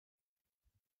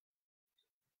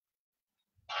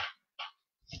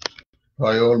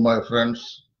Hi all my friends,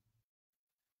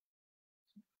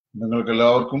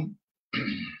 നിങ്ങൾക്കെല്ലാവർക്കും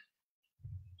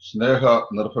സ്നേഹ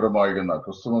നിർഭരമായിരുന്ന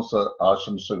Christmas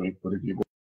ആശംസകൾ ഒരുക്കി.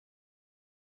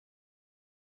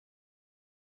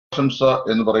 ആശംസ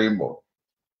എന്ന് പറയുമ്പോൾ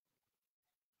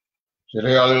ചില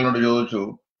ആളുകളോട് ചോദിച്ചു,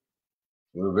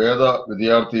 ഒരു വേദ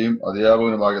വിദ്യാർത്ഥിയും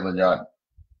അധ്യാപകനുമാകുന്ന ഞാൻ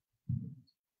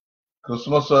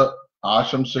ക്രിസ്മസ്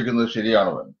ആശംസിക്കുന്നത്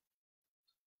ശരിയാണെന്ന്.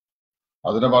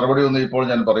 അതിന്റെ മറുപടി ഒന്നും ഇപ്പോൾ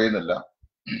ഞാൻ പറയുന്നില്ല.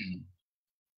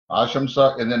 ആശംസ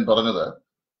എന്ന് ഞാൻ പറഞ്ഞത്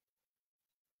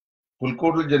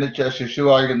പുൽക്കൂട്ടിൽ ജനിച്ച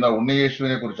ശിശുവായിരുന്ന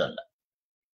ഉണ്ണിയേശുവിനെ കുറിച്ചല്ല.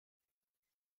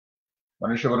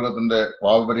 മനുഷ്യവർഗത്തിന്റെ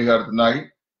പാപപരിഹാരത്തിനായി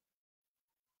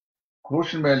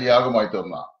ക്രൂശിന്മേൽ യാഗമായി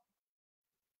തീർന്ന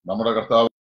നമ്മുടെ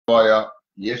കർത്താവായ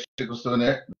യേശു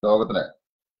ക്രിസ്തുവിനെ ലോകത്തിന്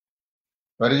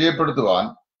പരിചയപ്പെടുത്തുവാൻ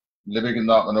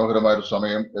ലഭിക്കുന്ന മനോഹരമായ ഒരു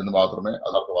സമയം എന്ന് മാത്രമേ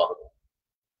അതർത്ഥമാകൂ.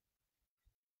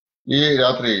 ഈ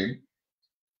രാത്രിയിൽ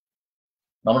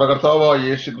നമ്മുടെ കർത്താവായ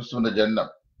യേശു ക്രിസ്തുവിന്റെ ജനനം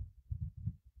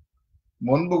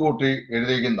മുൻപ് കൂട്ടി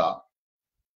എഴുതിയിരിക്കുന്ന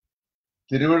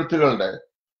തിരുവെഴുത്തുകളുടെ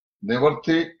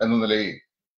നിവർത്തി എന്ന നിലയിൽ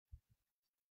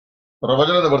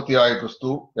പ്രവചന നിവർത്തിയായ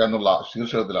ക്രിസ്തു എന്നുള്ള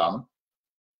ശീർഷകത്തിലാണ്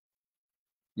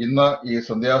ഇന്ന് ഈ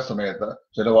സന്ധ്യാസമയത്ത്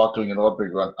ചില വാക്കുകൾ ഞാൻ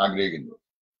ഓർപ്പിക്കുവാൻ ആഗ്രഹിക്കുന്നത്.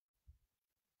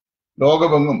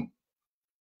 ലോകമെങ്ങും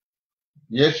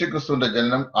യേശു ക്രിസ്തുവിന്റെ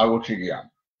ജനനം ആഘോഷിക്കുകയാണ്.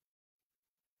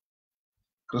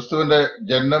 ക്രിസ്തുവിന്റെ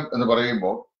ജനനം എന്ന്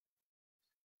പറയുമ്പോൾ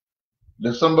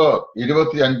ഡിസംബർ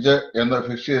 25 എന്ന്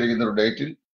ഫിക്സ് ചെയ്തിരിക്കുന്ന ഒരു ഡേറ്റിൽ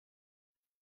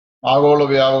ആഗോള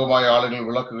വ്യാപകമായ ആളുകൾ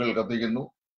വിളക്കുകൾ കത്തിക്കുന്നു,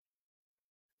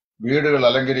 വീടുകൾ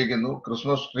അലങ്കരിക്കുന്നു,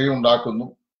 ക്രിസ്മസ് ട്രീ ഉണ്ടാക്കുന്നു,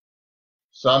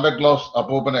 സാന്റക്ലോസ്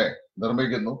അപ്പൂപ്പനെ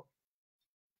നിർമ്മിക്കുന്നു,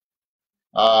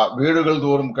 വീടുകൾ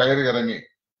തോറും കയറി ഇറങ്ങി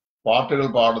പാട്ടുകൾ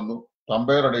പാടുന്നു,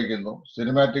 തമ്പേറടിക്കുന്നു,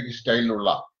 സിനിമാറ്റിക് സ്റ്റൈലിലുള്ള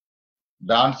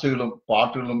ഡാൻസുകളും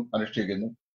പാട്ടുകളും അനുഷ്ഠിക്കുന്നു.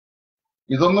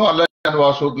 ഇതൊന്നും അല്ല ഞാൻ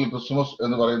വാസ്തവത്തിൽ ക്രിസ്മസ്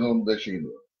എന്ന് പറയുന്നത്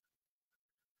ഉദ്ദേശിക്കുന്നത്.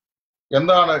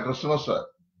 എന്താണ് ക്രിസ്മസ്?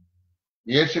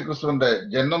 യേശു ക്രിസ്തുവിന്റെ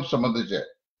ജനനം സംബന്ധിച്ച്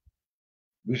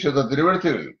വിശുദ്ധ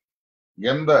തിരുവെഴുത്തുകളിൽ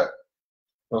എന്ത്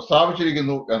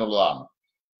പ്രസ്താവിച്ചിരിക്കുന്നു എന്നുള്ളതാണ്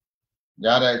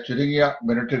ഞാൻ ചുരുങ്ങിയ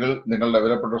മിനിറ്റുകൾ നിങ്ങളുടെ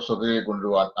വിലപ്പെട്ട ശ്രദ്ധയിൽ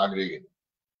കൊണ്ടുപോകാൻ ആഗ്രഹിക്കുന്നു.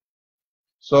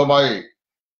 So my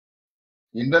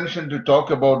intention to talk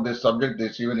about this subject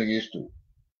this evening is to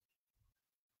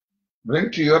bring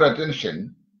to your attention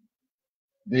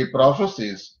the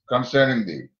prophecies concerning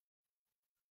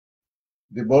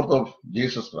the birth of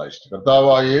Jesus Christ.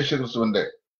 കർത്താവായ യേശു ക്രിസ്തുവിന്റെ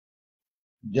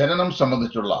ജനനം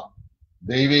സംബന്ധിച്ചുള്ള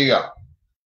ദൈവിക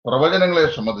പ്രവചനങ്ങളെ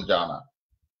സംബന്ധിച്ചാണ്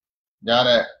ഞാൻ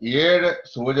 7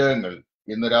 സൂചകങ്ങൾ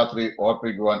ഇന്ന് രാത്രി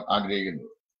ഓർപ്പിക്കുവാൻ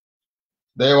ആഗ്രഹിക്കുന്നത്.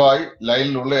 ദയവായി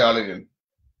ലൈനിലുള്ള ആളുകൾ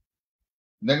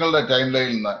നിങ്ങളുടെ ടൈം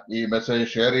ലൈനിൽ നിന്ന് ഈ മെസ്സേജ്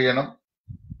ഷെയർ ചെയ്യണം.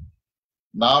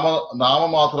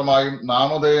 നാമമാത്രമായും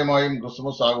നാമധേയമായും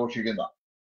ക്രിസ്മസ് ആഘോഷിക്കുന്ന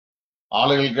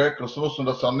ആളുകൾക്ക്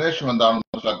ക്രിസ്മസിന്റെ സന്ദേശം എന്താണെന്ന്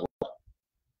മനസ്സിലാക്കുക.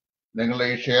 നിങ്ങളുടെ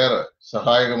ഈ ഷെയർ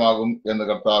സഹായകമാകും എന്ന്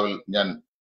കർത്താവിൽ ഞാൻ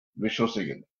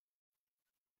വിശ്വസിക്കുന്നു.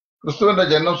 ക്രിസ്തുവിന്റെ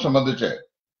ജനനം സംബന്ധിച്ച്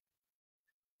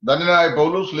ധന്യനായ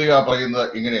പൗലോസ് ലീഗ പറയുന്നത്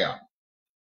ഇങ്ങനെയാണ്: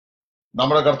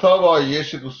 നമ്മുടെ കർത്താവായ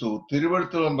യേശു ക്രിസ്തു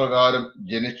തിരുവെഴുത്തുകളും പ്രകാരം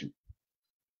ജനിച്ചു,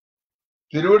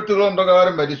 തിരുവെഴുത്തുകളും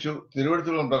പ്രകാരം മരിച്ചു,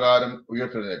 തിരുവെഴുത്തുകളും പ്രകാരം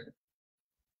ഉയർത്തെഴുന്നേറ്റു.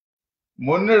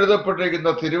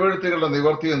 മുന്നെഴുതപ്പെട്ടിരിക്കുന്ന തിരുവെഴുത്തുകളുടെ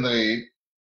നിവർത്തി എന്ന നിലയിൽ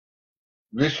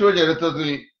വിശ്വചരിത്രത്തിൽ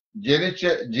ജനിച്ച്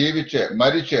ജീവിച്ച്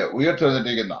മരിച്ച്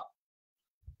ഉയർത്തെഴുന്നേറ്റിരിക്കുന്ന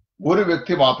ഒരു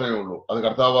വ്യക്തി മാത്രമേ ഉള്ളൂ. അത്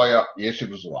കർത്താവായ യേശു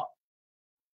ക്രിസ്തുവാണ്.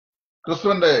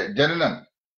 ക്രിസ്തുവിന്റെ ജനനം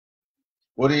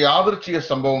ഒരു യാദൃച്ഛിക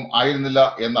സംഭവം ആയിരുന്നില്ല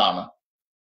എന്നാണ്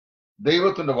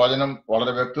ദൈവത്തിന്റെ വചനം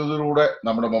വളരെ വ്യക്തതയോടെ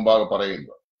നമ്മുടെ മുമ്പാകെ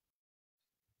പറയുന്നത്.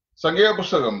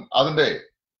 സംഖ്യാപുസ്തകം അതിന്റെ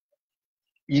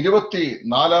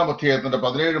 24-ാം അധ്യായത്തിന്റെ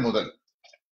 17 മുതൽ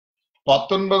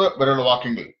 19 വരെയുള്ള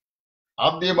വാക്യങ്ങൾ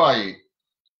ആദ്യമായി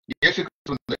യേശു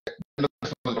ക്രിസ്തുവിന്റെ ഒരു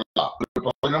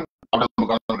പ്രവചനം അവിടെ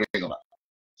നമുക്ക് കാണാൻ കഴിയുന്നതാണ്.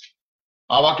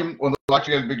 ആ വാക്യം ഒന്ന് വായിച്ചു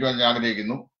കേൾപ്പിക്കുവാൻ ഞാൻ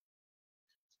ആഗ്രഹിക്കുന്നു.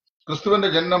 ക്രിസ്തുവിന്റെ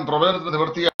ജനനം പ്രവചനത്തിന്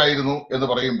നിവൃത്തിയായിരുന്നു എന്ന്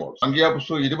പറയുമ്പോൾ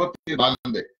സംഖ്യാപുസ്തകം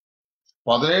 24-ന്റെ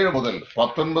 17 മുതൽ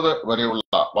 19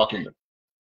 വരെയുള്ള വാക്യങ്ങൾ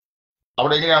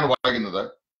അവിടെ എങ്ങനെയാണ് വായിക്കുന്നത്: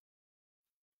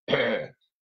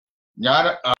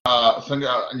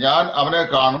 ഞാൻ അവനെ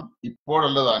കാണും,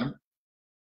 ഇപ്പോഴല്ലതാനും;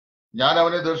 ഞാൻ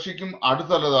അവനെ ദർശിക്കും,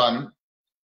 അടുത്തല്ലതാനും.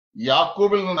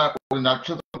 യാക്കോബിൽ നിന്ന് ഒരു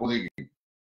നക്ഷത്രം ഉദിക്കും,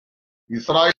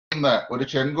 ഇസ്രായേലിൽ നിന്ന് ഒരു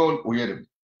ചെങ്കോൽ ഉയരും.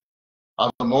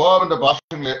 അത് മോവാബിന്റെ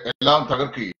പാർശ്വങ്ങളെ എല്ലാം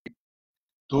തകർക്കുകയും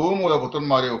തൂമൂല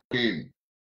പുത്രന്മാരെ ഒക്കെയും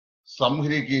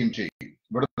സംഹരിക്കുകയും ചെയ്യും.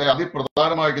 ഇവിടുത്തെ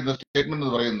അതിപ്രധാനമായിരിക്കുന്ന സ്റ്റേറ്റ്മെന്റ്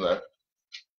എന്ന് പറയുന്നത്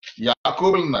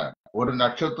യാക്കോബിൽ നിന്ന് ഒരു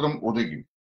നക്ഷത്രം ഉദിക്കും,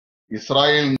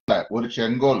 ഇസ്രായേലിൽ നിന്ന് ഒരു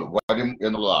ചെങ്കോൽ വരും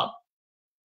എന്നുള്ളതാണ്.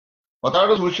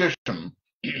 മത്തായിയുടെ സുവിശേഷം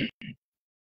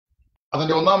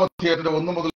അതിന്റെ 1-ാം അധ്യായത്തിന്റെ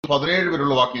 1 മുതൽ 17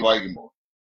 വരെയുള്ള വാക്യം വായിക്കുമ്പോൾ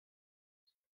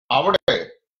അവിടെ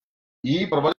ഈ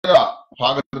പ്രവചന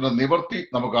ഭാഗത്തിന്റെ നിവർത്തി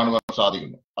നമുക്ക് കാണുവാൻ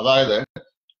സാധിക്കുന്നു. അതായത്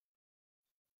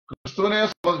ക്രിസ്തുവിനെ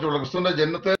സംബന്ധിച്ചുള്ള, ക്രിസ്തുവിന്റെ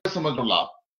ജനനത്തെ സംബന്ധിച്ചുള്ള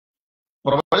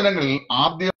പ്രവചനങ്ങളിൽ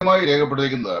ആദ്യമായി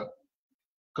രേഖപ്പെടുത്തിയിരിക്കുന്നത്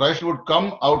Christ would come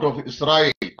out of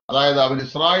Israel, അതായത് അവൻ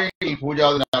ഇസ്രായേലിൽ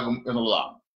പൂജാതനാകും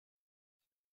എന്നുള്ളതാണ്.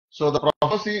 So the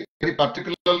prophecy very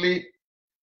particularly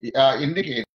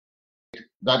indicate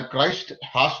that Christ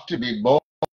has to be born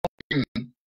in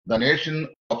the nation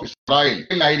of Israel.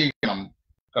 ആയിരിക്കണം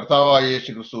കർത്താവായ യേശു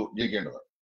ക്രിസ്തു ജനിക്കേണ്ടത്.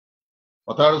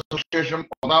 മത്തായിയുടെ സുവിശേഷം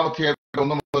 1-ാം അധ്യായത്തിൽ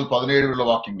 1 മുതൽ 17 വരെയുള്ള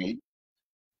വാക്യങ്ങളിൽ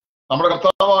നമ്മുടെ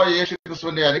കർത്താവായ യേശു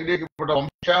ക്രിസ്തുവിന്റെ അനുഗ്രഹിക്കപ്പെട്ട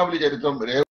വംശാവലി ചരിത്രം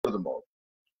രേഖപ്പെടുത്തുമ്പോൾ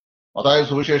മത്തായി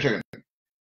സുവിശേഷകൻ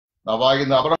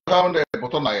വായിക്കുന്ന അബ്രഹാമിന്റെ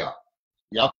പുത്രനായ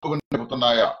യാക്കോബിന്റെ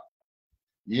പുത്രനായ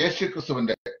യേശു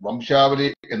ക്രിസ്തുവിന്റെ വംശാവലി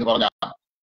എന്ന് പറഞ്ഞാൽ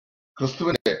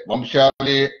ക്രിസ്തുവിന്റെ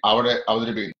വംശാവലിയെ അവിടെ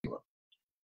അവതരിപ്പിക്കുന്നത്.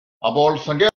 അപ്പോൾ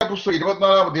സംഖ്യാപുസ്തകം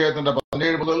 24-ാം അധ്യായത്തിന്റെ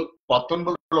 17 മുതൽ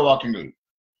 19 വാക്യങ്ങൾ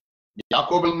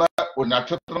യാക്കോബിൽ നിന്ന് ഒരു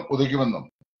നക്ഷത്രം ഉദിക്കുമെന്നും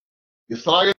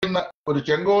ഇസ്രായേലിൽ നിന്ന് ഒരു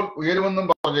ചെങ്കോൽ ഉയരുമെന്നും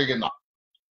പറഞ്ഞിരിക്കുന്ന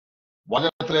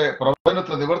വചനത്തിലെ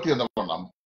പ്രവചനത്തിലെ നിവർത്തി എന്ന വണ്ണം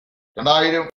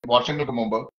 2000 വർഷങ്ങൾക്ക്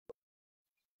മുമ്പ്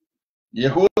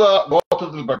യഹൂദ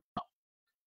ഗോത്രത്തിൽപ്പെട്ട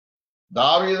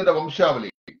ദാവീദിന്റെ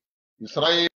വംശാവലി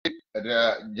ഇസ്രായേൽ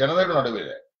ജനതയുടെ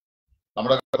നടുവില്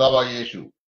നമ്മുടെ കർത്താവായ യേശു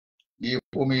ഈ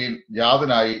ഭൂമിയിൽ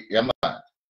ജാതനായി എന്ന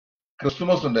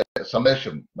ക്രിസ്തുമസിന്റെ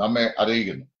സന്ദേശം നമ്മെ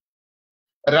അറിയിക്കുന്നു.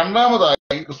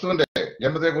 രണ്ടാമതായി ക്രിസ്തുവിന്റെ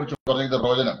ജന്മത്തെ കുറിച്ച് പറഞ്ഞിരിക്കുന്ന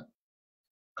പ്രവചനം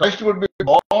Christ would be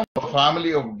bone of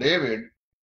family of David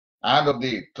and of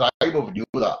the tribe of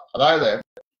ജൂദ, അതായത്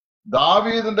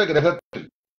ദാവീദിന്റെ ഗ്രഹത്തിൽ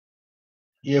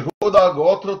യഹൂദ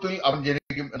ഗോത്രത്തിൽ അവൻ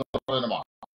ജനിക്കും എന്ന പ്രവചനമാണ്.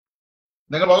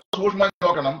 നിങ്ങൾ വളരെ സൂക്ഷ്മമായി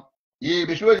നോക്കണം. ഈ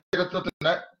വിശ്വ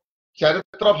ചരിത്രത്തിന്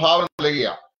ചരിത്രഭാവന നൽകിയ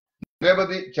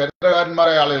നിരവധി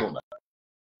ചരിത്രകാരന്മാരായ ആളുകളുണ്ട്.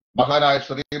 മഹാനായ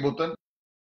ശ്രീബുദ്ധൻ,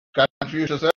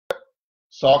 കൺഫ്യൂഷ്യസ്,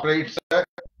 സോക്രട്ടീസ്,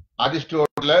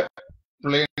 അരിസ്റ്റോട്ടില്,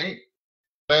 പ്ലേനി,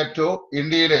 പ്ലേറ്റോ,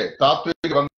 ഇന്ത്യയിലെ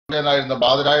താത്വിക പണ്ഡിതനായിരുന്ന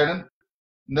ബാദരായണൻ,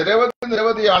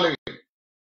 നിരവധി ആളുകൾ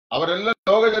അവരെല്ലാം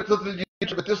ലോക ചരിത്രത്തിൽ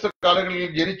ജീവിച്ച വ്യത്യസ്ത കാലങ്ങളിൽ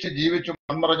ജനിച്ച് ജീവിച്ചു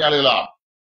മൺമറഞ്ഞ ആളുകളാണ്.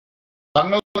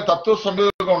 തങ്ങളുടെ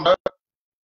തത്വസംഹിതകൾ കൊണ്ട്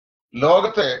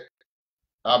ലോകത്തെ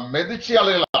മെതിച്ച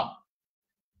ആളുകളാണ്.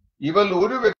 ഇവർ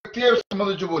ഒരു വ്യക്തിയെ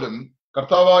സംബന്ധിച്ചു പോലും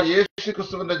കർത്താവായ യേശു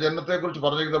ക്രിസ്തുവിന്റെ ജനനത്തെ കുറിച്ച്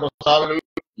പറഞ്ഞിരിക്കുന്ന പ്രസ്താവനകൾ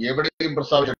എവിടെയും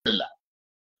പ്രസ്താവിച്ചിട്ടില്ല.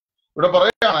 ഇവിടെ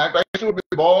പറയുകയാണ് Christ would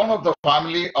be bone of the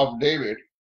family of David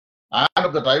and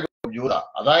of the tribe of ജൂദ,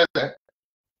 അതായത്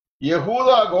യഹൂദ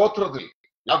ഗോത്രത്തിൽ,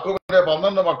 യാക്കോബിന്റെ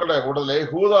 12 മക്കളുടെ കൂടുതൽ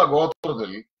യഹൂദ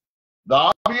ഗോത്രത്തിൽ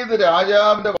ദാവീദ്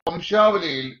രാജാവിന്റെ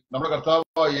വംശാവലിയിൽ നമ്മുടെ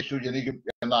കർത്താവായ യേശു ജനിക്കും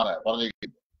എന്നാണ്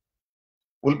പറഞ്ഞിരിക്കുന്നത്.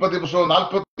 ഉൽപ്പത്തി പുസ്തകം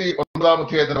 49-ാം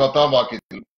അധ്യായത്തിന്റെ 10-ാം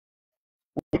വാക്യത്തിൽ,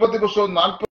 ഉൽപ്പത്തി പുസ്തകം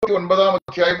 49-ാം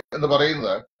അധ്യായം എന്ന്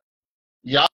പറയുന്നത്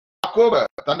യാക്കോബ്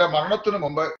തന്റെ മരണത്തിനു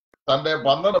മുമ്പ് തന്റെ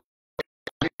 12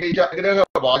 അനുഗ്രഹ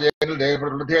വാചകങ്ങൾ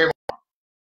രേഖപ്പെടുന്ന അധ്യായമാണ്.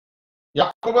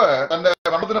 യാക്കോബ് തന്റെ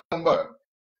മരണത്തിന് മുമ്പ്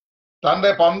തന്റെ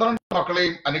 12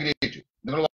 മക്കളെയും അനുഗ്രഹിച്ചു.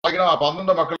 നിങ്ങൾ വായിക്കണം, ആ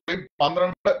 12 മക്കളെയും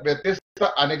 12 വ്യത്യസ്ത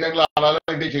അനുഗ്രഹങ്ങളാണ്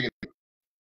അനുഗ്രഹിച്ചിരിക്കുന്നത്.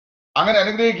 അങ്ങനെ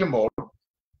അനുഗ്രഹിക്കുമ്പോൾ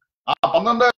ആ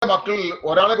 12 മക്കളിൽ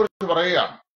ഒരാളെ കുറിച്ച്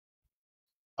പറയുകയാണ്.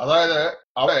 അതായത്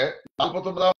അവിടെ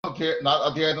 49-ാം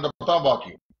അധ്യായത്തിന്റെ 10-ാം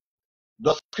വാക്യം,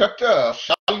 The scepter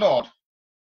shall not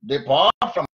depart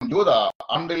from Judah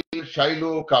until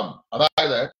Shiloh come.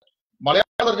 അതായത്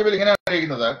മലയാള തർജ്ജമയിൽ ഇങ്ങനെയാണ്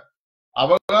അറിയിക്കുന്നത്,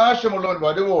 അവകാശമുള്ളവൻ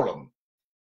വരുവോളം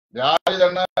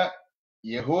രാജതണ്ണ്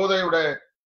യഹൂദയുടെ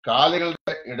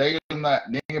കാലുകളുടെ ഇടയിൽ നിന്ന്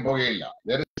നീങ്ങിപ്പോകുകയില്ല.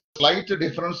 There is a slight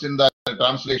difference in that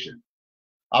translation.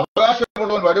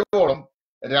 അവകാശമുള്ളവൻ വരുവോളം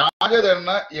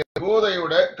രാജതണ്ണ്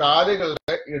യഹൂദയുടെ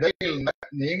കാലുകളുടെ ഇടയിൽ നിന്ന്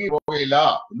നീങ്ങിപ്പോകുകയില്ല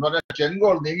എന്ന് പറഞ്ഞാൽ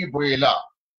ചെങ്കോൾ നീങ്ങിപ്പോകുകയില്ല.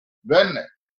 When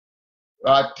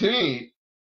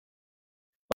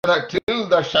till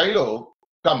the Shiloh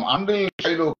come, until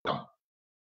Shiloh come.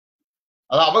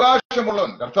 അത്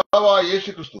അവകാശമുള്ളവൻ കർത്താവായ യേശു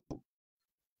ക്രിസ്തു,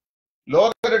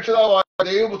 ലോകരക്ഷിതാവായ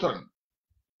ദൈവപുത്രൻ,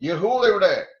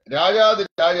 യഹൂദയുടെ രാജാതി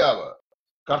രാജാവ്,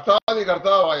 കർത്താതി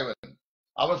കർത്താവായവൻ,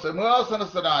 അവൻ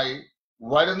സിംഹാസനസ്ഥനായി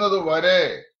വരുന്നത് വരെ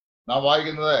നാം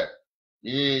വായിക്കുന്നത്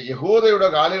ഈ യഹൂദയുടെ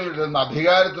കാലുകളിൽ നിന്ന്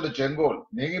അധികാരത്തിന്റെ ചെങ്കോൽ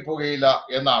നീങ്ങിപ്പോകുകയില്ല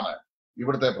എന്നാണ്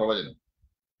ഇവിടുത്തെ പ്രവചനം.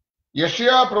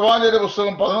 യെശയ്യാ പ്രവാചകന്റെ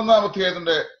പുസ്തകം 11-ാം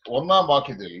അധ്യായത്തിന്റെ 1-ാം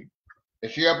വാക്യത്തിൽ,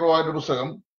 യെശയ്യാ പ്രവാചകന്റെ പുസ്തകം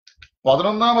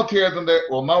 11-ാം അധ്യായത്തിന്റെ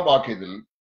 1-ാം വാക്യത്തിൽ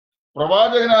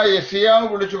പ്രവാചകനായ യെശയ്യാവ്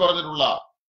വിളിച്ചു പറഞ്ഞിട്ടുള്ള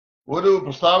ഒരു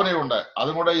പ്രസ്താവനയുണ്ട്.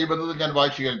 അതും കൂടെ ഈ ബന്ധത്തിൽ ഞാൻ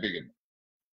വായിച്ചു കേൾപ്പിക്കുന്നു.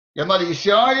 എന്നാൽ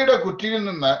യിശായിയുടെ കുറ്റിയിൽ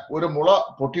നിന്ന് ഒരു മുള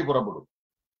പൊട്ടി പുറപ്പെടും,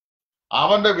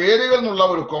 അവന്റെ വേരുകളിൽ നിന്നുള്ള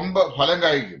ഒരു കൊമ്പ് ഫലം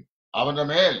കായ്ക്കും, അവന്റെ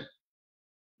മേൽ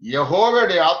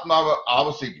യഹോവയുടെ ആത്മാവ്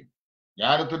ആവസിക്കും.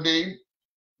 ജ്ഞാനത്തിന്റെയും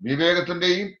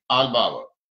വിവേകത്തിന്റെയും ആത്മാവ്,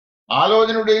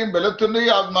 ആലോചനയുടെയും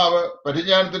ബലത്തിന്റെയും ആത്മാവ്,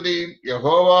 പരിജ്ഞാനത്തിന്റെയും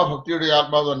യഹോവ ഭക്തിയുടെ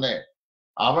ആത്മാവ് തന്നെ.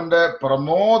 അവന്റെ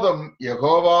പ്രമോദം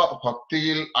യഹോവ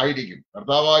ഭക്തിയിൽ ആയിരിക്കും.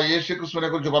 കർത്താവായ യേശു ക്രിസ്തുവിനെ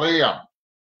കുറിച്ച് പറയുകയാണ്.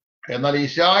 എന്നാൽ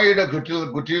ഇശായിയുടെ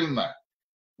കുറ്റിയിൽ നിന്ന്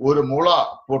ഒരു മുള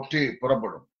പൊട്ടി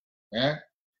പുറപ്പെടും.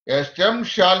 A stem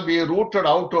shall be rooted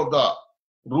out of the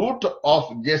root of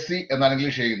Jessy എന്നാണ്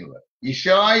ഇംഗ്ലീഷ് ചെയ്യുന്നത്.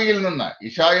 ഇശായിയിൽ നിന്ന്,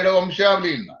 ഇശായിയുടെ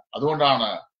വംശാവലിയിൽ നിന്ന്. അതുകൊണ്ടാണ്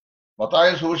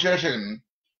മത്തായി സുവിശേഷകൻ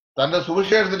തന്റെ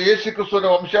സുവിശേഷത്തിൽ യേശു ക്രിസ്തുവിന്റെ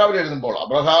വംശാവലി എഴുതുമ്പോൾ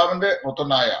അബ്രഹാമിന്റെ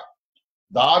പുത്രനായ,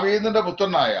 ദാവീദിന്റെ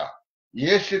പുത്രനായ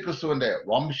യേശു ക്രിസ്തുവിന്റെ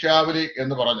വംശാവലി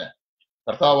എന്ന് പറഞ്ഞ്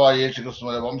കർത്താവായ യേശു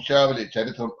ക്രിസ്തുവിന്റെ വംശാവലി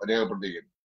ചരിത്രം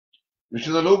രേഖപ്പെടുത്തിയിരിക്കുന്നു.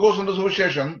 വിശുദ്ധ ലൂക്കോസിന്റെ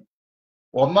സുവിശേഷം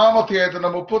 1-ാം അധ്യായത്തിന്റെ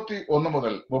 31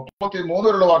 മുതൽ 33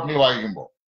 വരെയുള്ള വാക്കുകൾ വായിക്കുമ്പോൾ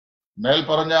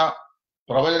മേൽപ്പറഞ്ഞ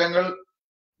പ്രവചനങ്ങൾ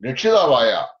രക്ഷിതാവായ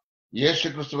യേശു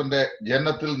ക്രിസ്തുവിന്റെ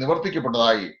ജനനത്തിൽ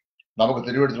നിവർത്തിക്കപ്പെട്ടതായി നമുക്ക്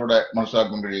തിരുവെഴുത്തിലൂടെ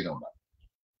മനസ്സിലാക്കാൻ കഴിയുന്നുണ്ട്.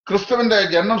 ക്രിസ്തുവിന്റെ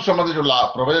ജനനം സംബന്ധിച്ചുള്ള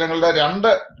പ്രവചനങ്ങളുടെ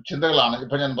 2 ചിന്തകളാണ്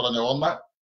ഇപ്പൊ ഞാൻ പറഞ്ഞത്. ഒന്ന്,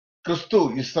 ക്രിസ്തു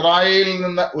ഇസ്രായേലിൽ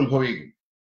നിന്ന് ഉത്ഭവിക്കും.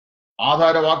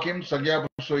 ആധാരവാക്യം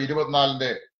സംഖ്യാപുസ്തകം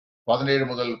 24:17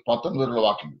 മുതൽ 19 വരെയുള്ള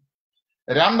വാക്യങ്ങൾ.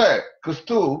 2,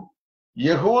 ക്രിസ്തു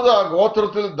യഹൂദ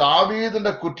ഗോത്രത്തിൽ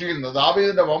ദാവീദിന്റെ കുറ്റിയിൽ നിന്ന്,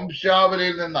 ദാവീദിന്റെ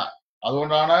വംശാവലിയിൽ നിന്ന്.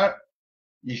 അതുകൊണ്ടാണ്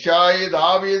ഇശായി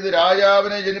ദാവീദ്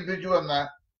രാജാവിനെ ജനിപ്പിച്ചു എന്ന്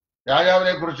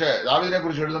ദാവീദിനെ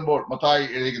കുറിച്ച് എഴുതുമ്പോൾ മത്തായി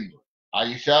എഴുതിക്കുന്നത്. ആ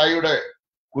ഇശായിയുടെ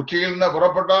കുറ്റിയിൽ നിന്ന്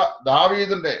പുറപ്പെട്ട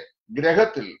ദാവീദിന്റെ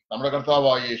ഗ്രഹത്തിൽ നമ്മുടെ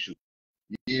കർത്താവായ യേശു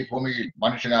ഈ ഭൂമിയിൽ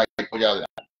മനുഷ്യനായി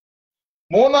പൂജാതനായി.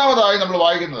 3-ാമതായി നമ്മൾ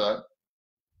വായിക്കുന്നത്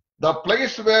the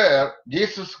place where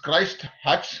Jesus Christ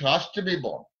has to B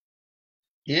bone.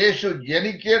 യേശു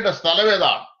ജനിക്കേണ്ട സ്ഥലം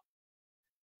ഏതാണ്?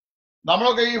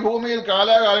 നമ്മളൊക്കെ ഈ ഭൂമിയിൽ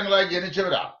കാലാകാലങ്ങളായി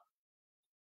ജനിച്ചവരാണ്.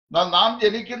 എന്നാൽ നാം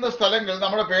ജനിക്കുന്ന സ്ഥലങ്ങൾ,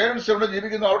 നമ്മുടെ പേരൻസ് എവിടെ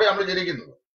ജീവിക്കുന്നു അവിടെ നമ്മൾ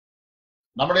ജനിക്കുന്നത്.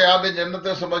 നമ്മുടെ ആദ്യം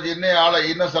ജനനത്തെ സംബന്ധിച്ച് ഇന്നയാളെ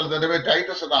ഇന്ന സ്ഥലത്ത്, എന്റെ പേര്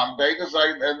ടൈറ്റസ് എന്നാണ്. ടൈറ്റസ്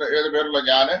ഏത് പേരുള്ള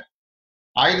ഞാന്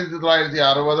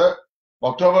 1960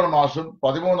 ഒക്ടോബർ മാസം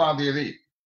 13-ാം തീയതി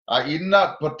ഇന്ന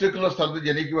പെർട്ടിക്കുലർ സ്ഥലത്ത്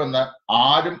ജനിക്കുമെന്ന്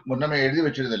ആരും മുന്നമേ എഴുതി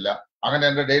വെച്ചിരുന്നില്ല. അങ്ങനെ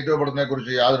എന്റെ ഡേറ്റ് ഓഫ് ബർത്തിനെ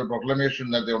കുറിച്ച് യാതൊരു പ്രൊക്ലമേഷൻ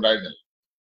നേരത്തെ ഉണ്ടായിരുന്നില്ല.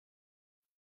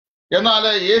 എന്നാൽ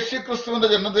യേശു ക്രിസ്തുവിന്റെ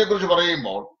ജനനത്തെ കുറിച്ച്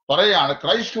പറയുമ്പോൾ പറയാണ്,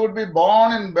 Christ would be born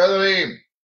in Bethlehem.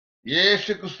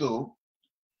 യേശു ക്രിസ്തു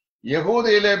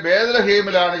യഹൂദയിലെ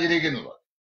ബേത്ലഹേമിലാണ് ജനിക്കുന്നത്.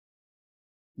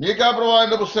 മീഖാ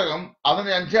പ്രവാചകന്റെ പുസ്തകം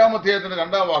അതിന്റെ 5-ാം അധ്യായത്തിന്റെ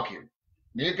 2-ാം വാക്യം.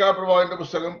 മീഖാ പ്രവാചകന്റെ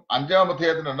പുസ്തകം 5-ാം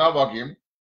അധ്യായത്തിന്റെ 2-ാം വാക്യം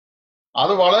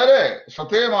അത് വളരെ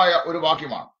ശ്രദ്ധേയമായ ഒരു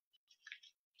വാക്യമാണ്.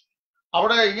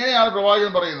 അവിടെ ഇങ്ങനെയാണ്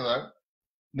പ്രവാചകൻ പറയുന്നത്,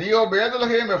 നീയോ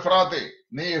ബേത്ലഹേം എഫ്രാത്തെ,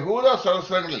 നീ യഹൂദ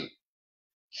സഹസ്രങ്ങളിൽ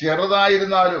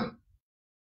ചെറുതായിരുന്നാലും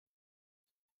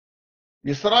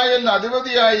ഇസ്രായേലിന്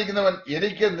അധിപതിയായിരിക്കുന്നവൻ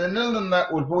എനിക്ക് നിന്നിൽ നിന്ന്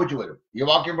ഉത്ഭവിച്ചു വരും. ഈ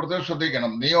വാക്യം പ്രത്യേകം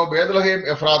ശ്രദ്ധിക്കണം. നീയോ ബേത്ലഹേം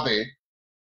എഫ്രാത്തെ,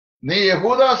 നീ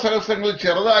യഹൂദ സഹസ്രങ്ങളിൽ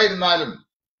ചെറുതായിരുന്നാലും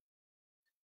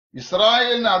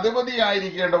ഇസ്രായേലിന്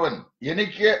അധിപതിയായിരിക്കേണ്ടവൻ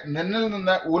എനിക്ക് നിന്നിൽ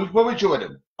നിന്ന് ഉത്ഭവിച്ചു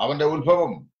വരും. അവന്റെ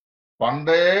ഉത്ഭവം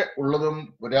പണ്ടേ ഉള്ളതും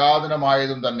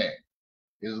പുരാതനമായതും തന്നെ.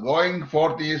 Is going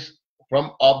fourth is from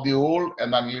of the old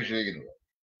എന്നാണ് ഇംഗ്ലീഷ് എഴുതുന്നത്.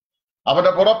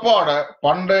 അവന്റെ പുറപ്പാട്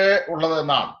പണ്ടേ ഉള്ളത്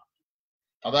എന്നാണ്.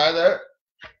 അതായത്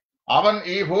അവൻ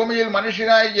ഈ ഭൂമിയിൽ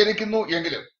മനുഷ്യനായി ജനിക്കുന്നു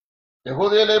എങ്കിലും,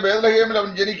 യഹൂദയിലെ ബേത്ലഹേമിൽ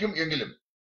അവൻ ജനിക്കും എങ്കിലും,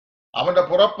 അവന്റെ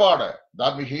പുറപ്പാട്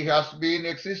that he has been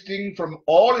existing from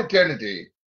all eternity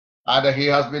and he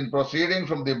has been proceeding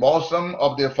from the bosom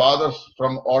of the fathers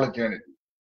from all eternity.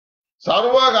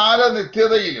 സർവകാല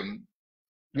നിത്യതയിലും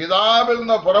പിതാവിൽ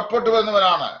നിന്ന് പുറപ്പെട്ടു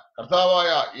വന്നവനാണ് കർത്താവായ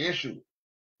യേശു.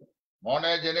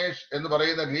 മോനെ ജനേഷ് എന്ന്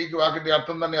പറയുന്ന ഗ്രീക്ക് വാക്കിന്റെ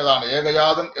അർത്ഥം തന്നെ അതാണ്.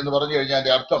 ഏകജാതൻ എന്ന് പറഞ്ഞു കഴിഞ്ഞാൽ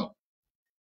അതിന്റെ അർത്ഥം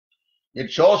it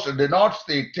denotes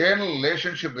the eternal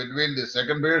relationship between the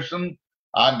second person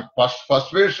and first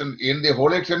person in the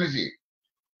Holy Trinity.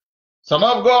 Son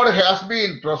of God has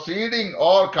been proceeding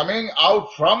or coming out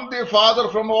from the Father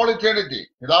from all eternity.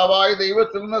 പിതാവായ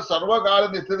ദൈവത്തിൽ നിന്ന് സർവകാല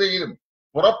നിത്യതയിലും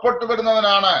പുറപ്പെട്ടു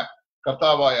വരുന്നവനാണ്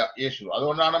കർത്താവായ യേശു.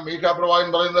 അതുകൊണ്ടാണ് മീഖാ പ്രവാചകൻ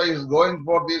പറയുന്നത് is going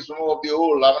forth is from of the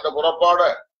old. അവന്റെ പുറപ്പാട്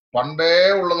പണ്ടേ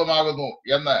ഉള്ളതുമാകുന്നു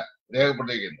എന്ന്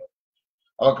രേഖപ്പെട്ടിരിക്കുന്നു.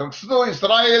 അപ്പൊ ക്രിസ്തു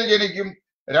ഇസ്രായേൽ ജനിക്കും.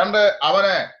 2,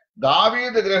 അവന്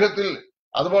ദാവീദ് ഗ്രഹത്തിൽ,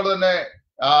 അതുപോലെ തന്നെ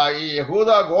ഈ യഹൂദ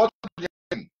ഗോത്രത്തിൽ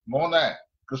ജനിക്കും. 3,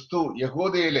 ക്രിസ്തു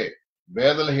യഹൂദയിലെ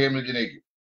ബേത്ലഹേമിൽ ജനിക്കും.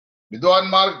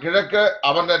 വിദ്വാൻമാർ കിഴക്ക്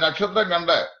അവന്റെ നക്ഷത്രം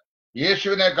കണ്ട്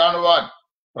യേശുവിനെ കാണുവാൻ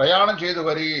പ്രയാണം ചെയ്തു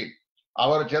വരികയും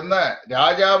അവർ ചെന്ന്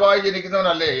രാജാവായി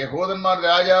ജനിക്കുന്നവനല്ലേ, യഹൂദന്മാർ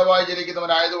രാജാവായി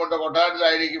ജനിക്കുന്നവനായതുകൊണ്ട്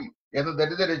കൊട്ടാരത്തിലായിരിക്കും എന്ന്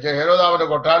തെറ്റിദ്ധരിച്ച് ഹെരോദാവിന്റെ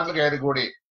കൊട്ടാരത്തിൽ കയറിക്കൂടി.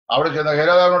 അവിടെ ചെന്ന്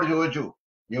ഹെരോദാവിനോട് ചോദിച്ചു,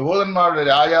 യഹൂദന്മാരുടെ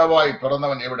രാജാവായി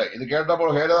പിറന്നവൻ എവിടെ? ഇത് കേട്ടപ്പോൾ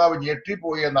ഹെരോദാവ്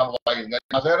ഞെട്ടിപ്പോയി എന്നാണ് പറയുന്നത്.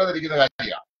 നസേറത്തിരിക്കുന്ന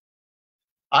കാര്യമാണ്.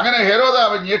 അങ്ങനെ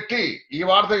ഹെരോദാവ് ഞെട്ടി ഈ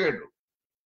വാർത്ത കേട്ടു.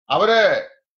 അവര്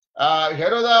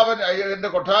ഹെരോദാവൻ എന്റെ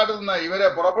കൊട്ടാരത്തിൽ നിന്ന് ഇവരെ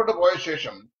പുറപ്പെട്ടു പോയ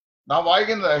ശേഷം നാം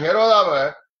വായിക്കുന്നത്, ഹെരോദാവ്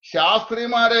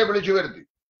ശാസ്ത്രിമാരെ വിളിച്ചു വരുത്തി,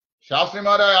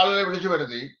 ശാസ്ത്രിമാരായ ആളുകളെ വിളിച്ചു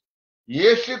വരുത്തി,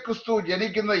 യേശു ക്രിസ്തു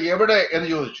ജനിക്കുന്ന എവിടെ എന്ന്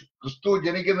ചോദിച്ചു. ക്രിസ്തു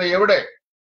ജനിക്കുന്ന എവിടെ?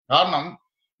 കാരണം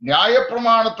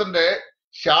ന്യായപ്രമാണത്തിന്റെ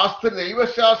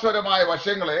ദൈവശാസ്ത്രപരമായ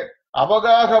വശങ്ങളെ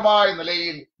അവഗാഹമായ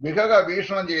നിലയിൽ വിഹക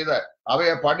വീക്ഷണം ചെയ്ത്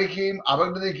അവയെ പഠിക്കുകയും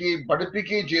അവഗണിക്കുകയും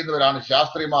പഠിപ്പിക്കുകയും ചെയ്യുന്നവരാണ്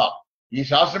ശാസ്ത്രിമാർ. ഈ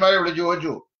ശാസ്ത്രിമാരെ വിളിച്ചു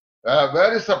ചോദിച്ചു, where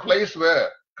is the place where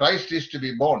Christ is to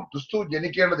B bone? ക്രിസ്തു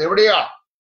ജനിക്കേണ്ടത് എവിടെയാണ്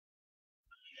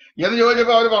എന്ന്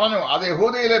ചോദിച്ചപ്പോൾ അവർ പറഞ്ഞു, അത്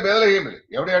യഹൂദയിലെ ബേത്ലഹേമിൽ.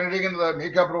 എവിടെയാണ് ഇരിക്കുന്നത്?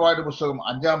 മീഖാ പ്രവാചകന്റെ പുസ്തകം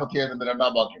 5-ാം അധ്യായത്തിന്റെ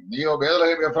 2-ാം വാക്യം. നീയോ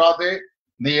ബേത്ലഹേം എഫ്രാത്തെ,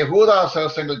 നീ യഹൂദ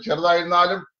സഹസ്രങ്ങളിൽ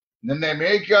ചെറുതായിരുന്നാലും നിന്നെ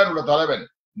മേയ്ക്കാനുള്ള തലവൻ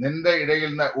നിന്റെ ഇടയിൽ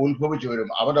നിന്ന് ഉത്ഭവിച്ചു വരും,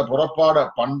 അവന്റെ പുറപ്പാട്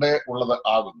പണ്ടേ ഉള്ളത്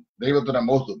ആകുന്നു. ദൈവത്തിന്റെ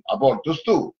മഹത്വം. അപ്പോൾ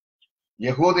ക്രിസ്തു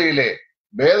യഹൂദയിലെ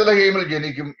ബേത്ലഹേമിൽ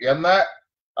ജനിക്കും എന്ന്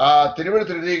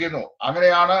തിരുവെഴുത്തിൽ എഴുതിയിരിക്കുന്നു.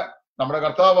 അങ്ങനെയാണ് നമ്മുടെ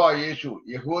കർത്താവായ യേശു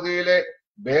യഹൂദയിലെ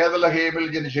ബേത്ലഹേമിൽ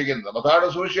ജനിച്ചിരിക്കുന്നത്. മത്തായിയുടെ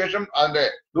സുവിശേഷം, അതിന്റെ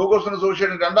ലൂക്കോസിന്റെ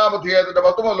സുവിശേഷം 2-ാം അധ്യായത്തിന്റെ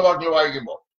 10 വാക്യങ്ങൾ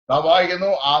വായിക്കുമ്പോൾ നാം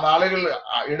വായിക്കുന്നു, ആ നാളുകളിൽ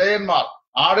ഇടയന്മാർ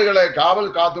ആടുകളെ കാവൽ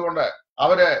കാത്തുകൊണ്ട്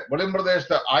അവര്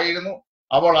വെളിമ്പ്രദേശത്ത് ആയിരുന്നു.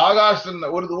 അപ്പോൾ ആകാശത്തിൽ നിന്ന്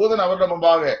ഒരു ദൂതൻ അവരുടെ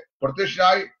മുമ്പാകെ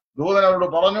പ്രത്യക്ഷനായി. ദൂതൻ അവരോട്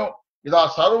പറഞ്ഞു, ഇതാ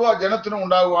സർവ്വ ജനത്തിനും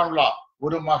ഉണ്ടാകുവാനുള്ള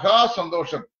ഒരു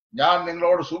മഹാസന്തോഷം ഞാൻ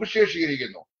നിങ്ങളോട്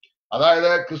സുവിശേഷീകരിക്കുന്നു.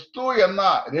 അതായത് ക്രിസ്തു എന്ന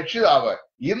രക്ഷിതാവ്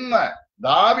ഇന്ന്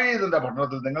ദാവീദിന്റെ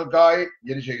പട്ടണത്തിൽ നിങ്ങൾക്കായി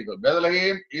ജനിച്ചിരിക്കുന്നു.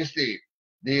 Bethlehem is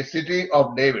the city of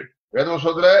David.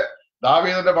 വേദപുസ്തകത്തിലെ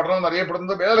ദാവീദിന്റെ പട്ടണം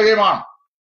എന്നറിയപ്പെടുന്നത് ബേത്ലഹേമാണ്.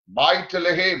 ബൈറ്റ്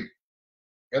ലഹേം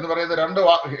എന്ന് പറയുന്ന 2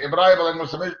 എബ്രായ പദങ്ങൾ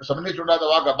സംബന്ധിച്ചുണ്ടായ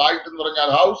വാക്ക്. ബൈറ്റ് എന്ന്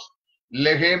പറഞ്ഞാൽ ഹൗസ്,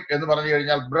 ലഹേം എന്ന് പറഞ്ഞു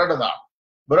കഴിഞ്ഞാൽ ബ്രെഡ് എന്നാണ്.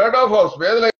 Bread of house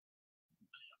Bethlehem.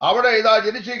 അവിടെ ഇതാ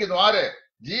ജനിച്ചിരിക്കുന്നു. ആര്?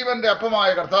 ജീവന്റെ അപ്പമായ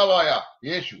കർത്താവായ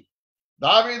യേശു.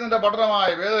 ദാവീദിന്റെ പട്ടണമായ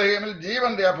ബേത്ലഹേമിൽ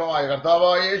ജീവന്റെ അപ്പമായ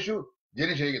കർത്താവായ യേശു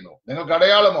ജനിച്ചിരിക്കുന്നു. നിങ്ങൾക്ക്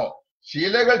അടയാളമോ?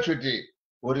 ശിലകൾ ചുറ്റി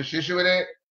ഒരു ശിശുവിനെ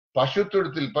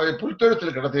പുൽത്തൊഴുത്തിൽ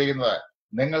കിടത്തിയിരിക്കുന്നത്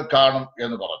നിങ്ങൾ കാണും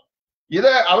എന്ന് പറഞ്ഞു.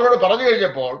 ഇത് അവരോട് പറഞ്ഞു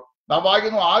കഴിഞ്ഞപ്പോൾ നാം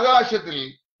വായിക്കുന്നു, ആകാശത്തിൽ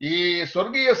ഈ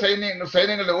സ്വർഗീയ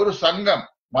സൈന്യങ്ങളുടെ ഒരു സംഘം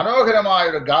മനോഹരമായ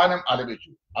ഒരു ഗാനം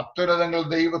ആലപിച്ചു. അത്യുന്നതങ്ങൾ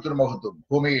ദൈവത്തിന് മഹത്വം,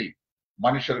 ഭൂമിയിൽ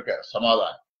മനുഷ്യർക്ക്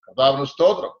സമാധാനം. കർത്താവിന്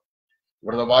സ്തോത്രം.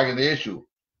 ഇവിടുത്തെ വായിക്കുന്ന യേശു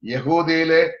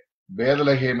യഹൂദയിലെ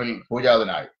ബേത്ലഹേമിൽ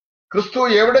പൂജാതനായി. ക്രിസ്തു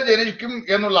എവിടെ ജനിക്കും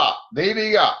എന്നുള്ള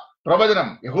ദൈവിക പ്രവചനം,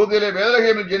 യഹൂദയിലെ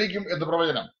ബേത്ലഹേമിൽ ജനിക്കും എന്ന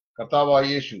പ്രവചനം, കർത്താവായ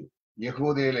യേശു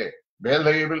യഹൂദയിലെ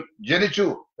ബേത്ലഹേമിൽ ജനിച്ചു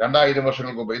 2000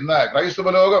 വർഷങ്ങൾക്ക് മുമ്പ്. ഇന്ന്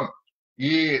ക്രൈസ്തവ ലോകം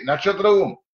ഈ നക്ഷത്രവും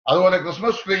അതുപോലെ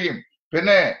ക്രിസ്മസ് ട്രീയും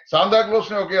പിന്നെ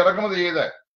സാന്താക്ലോസിനും ഒക്കെ ഇറക്കുമതി ചെയ്ത്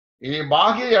ഈ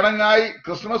ബാഹ്യ ചടങ്ങായി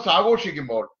ക്രിസ്മസ്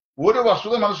ആഘോഷിക്കുമ്പോൾ ഒരു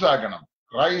വസ്തുത മനസ്സിലാക്കണം.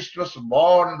 Christ was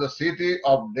born in the city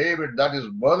of David, that is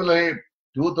Bethlehem,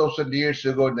 2000 years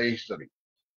ago in the history.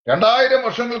 2000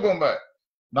 വർഷങ്ങൾക്ക് മുമ്പ്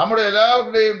നമ്മുടെ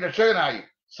എല്ലാവരുടെയും രക്ഷകനായി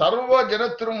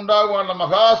സർവ്വജനത്തിനും ഉണ്ടാകുവാനുള്ള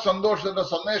മഹാസന്തോഷത്തിന്റെ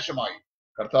സന്ദേശമായി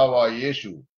കർത്താവായ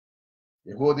യേശു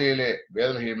യഹൂദയിലെ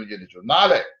ബേത്ലഹേമിൽ ജനിച്ചു.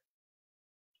 4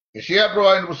 യെശയ്യാ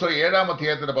പ്രവാചകന്റെ പുസ്തകം 7-ാം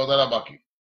അധ്യായത്തിന്റെ 14-ാം വാക്യം.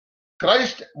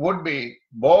 Christ would be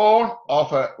bone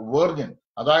of A virgin.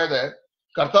 അതായത്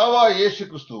കർത്താവായ യേശു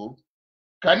ക്രിസ്തു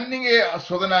കന്യകയെ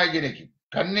സ്വതനായി ജനിക്കും,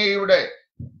 കന്യകയുടെ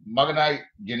മകനായി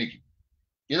ജനിക്കും.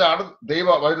 ഇതാണ്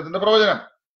ദൈവവചനത്തിന്റെ പ്രവചനം.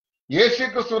 യേശു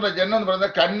ക്രിസ്തുവിന്റെ ജന്മം എന്ന്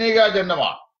പറയുന്നത് കന്യകാ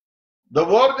ജന്മമാണ്. The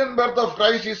virgin birth of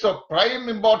Christ is of prime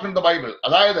important the Bible.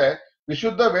 അതായത്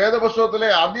വിശുദ്ധ വേദപുസ്തകത്തിലെ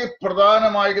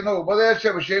അതിപ്രധാനമായിരിക്കുന്ന ഉപദേശ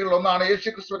വിഷയങ്ങളിൽ ഒന്നാണ് യേശു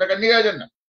ക്രിസ്തുവിന്റെ കന്യകാ ജന്മം.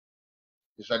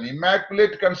 It's an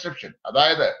immaculate conception.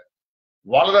 അതായത്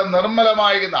വളരെ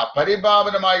നിർമ്മലമായിരുന്ന,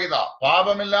 പരിപാവനമായിരുന്ന,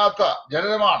 പാപമില്ലാത്ത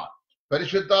ജനനമാണ്.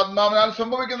 പരിശുദ്ധാത്മാവിനാൽ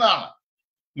സംഭവിക്കുന്നതാണ്.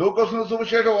 ലൂക്കോസിന്റെ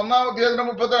സുവിശേഷം 1-ാം അധ്യായത്തിന്റെ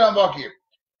 37-ാം വാക്യം.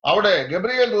 അവിടെ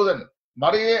ഗബ്രിയേൽ ദൂതൻ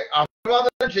മറിയെ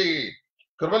അഭിവാദനം ചെയ്യുകയും,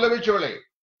 കൃപ ലഭിച്ചവളെ,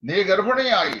 നീ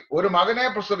ഗർഭിണിയായി ഒരു മകനെ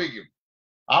പ്രസവിക്കും,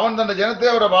 അവൻ തന്റെ ജനത്തെ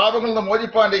അവരുടെ പാപങ്ങളിൽ നിന്ന്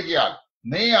മോചിപ്പാനിരിക്കാൻ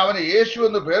നീ അവന് യേശു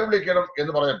എന്ന് പേർ വിളിക്കണം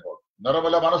എന്ന് പറഞ്ഞപ്പോൾ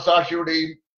നിർമ്മല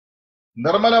മനസാക്ഷിയുടെയും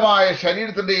നിർമ്മലമായ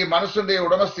ശരീരത്തിന്റെയും മനസ്സിന്റെയും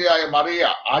ഉടമസ്ഥയായ മറിയ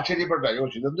ആശ്ചര്യപ്പെട്ട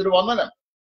യോശു, ഇതെന്തൊരു വന്ദനം!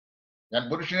 ഞാൻ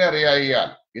പുരുഷനെ അറിയായിയാൽ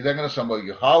ഇതെങ്ങനെ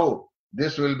സംഭവിക്കും? How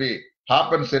this will be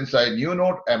happen since I new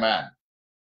not a man.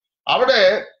 അവിടെ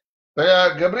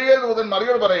ഗബ്രിയേൽ ദൂതൻ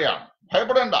മറിയോട് പറയുകയാണ്,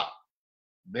 ഭയപ്പെടേണ്ട,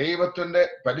 ദൈവത്തിന്റെ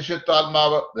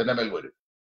പരിശുദ്ധാത്മാവ് നിന്റെ മേൽ വരും,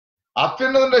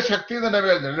 അത്യുന്നതന്റെ ശക്തി നിന്റെ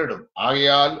മേൽ നിഴലിടും,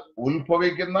 ആകയാൽ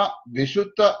ഉത്ഭവിക്കുന്ന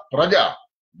വിശുദ്ധ പ്രജ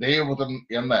ദൈവപുത്രൻ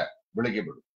എന്ന്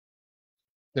വിളിക്കപ്പെടും.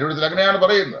 തിരുവഴുത്തിൽ അങ്ങനെയാണ്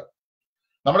പറയുന്നത്.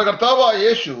 നമ്മുടെ കർത്താവായ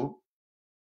യേശു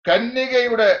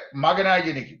കന്യകയുടെ മകനായി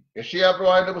ജനിക്കും. യെശയ്യാ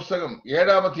പ്രവാചകന്റെ പുസ്തകം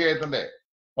 7-ാം അധ്യായത്തിന്റെ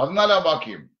 14-ാം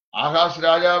വാക്യം. ആഹാസ്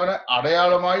രാജാവിന്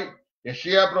അടയാളമായി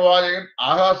യെശയ്യാ പ്രവാചകൻ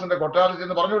ആഹാസിന്റെ കൊട്ടാരത്തിൽ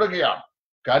നിന്ന് പറഞ്ഞു കൊടുക്കുകയാണ്,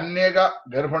 കന്യക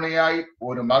ഗർഭിണിയായി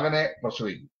ഒരു മകനെ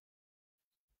പ്രസവിക്കും.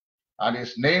 And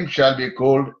his name shall be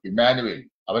called Emmanuel.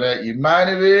 അവരെ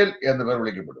ഇമ്മാനുവേൽ എന്ന് പേർ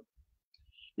വിളിക്കപ്പെടും.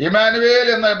 ഇമ്മാനുവേൽ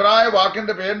എന്ന എബ്രായ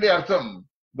വാക്കിന്റെ പേരിന്റെ അർത്ഥം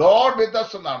ഗോഡ് വിത്ത്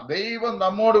അസ് എന്നാണ്, ദൈവം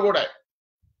നമ്മോടുകൂടെ.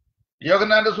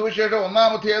 യോഹന്നാന്റെ സുവിശേഷം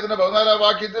 1-ാം അധ്യായത്തിന്റെ 14-ാം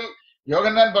വാക്യത്തിൽ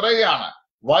യോഹന്നാൻ പറയുകയാണ്,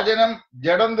 വചനം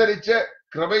ജഡം ധരിച്ച്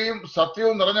കൃപയും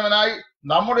സത്യവും നിറഞ്ഞവനായി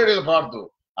നമ്മുടെ ഇടയിൽ പാർത്തു.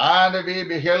 And we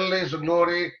beheld his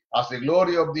glory as the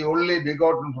glory of the only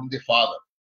begotten from the Father.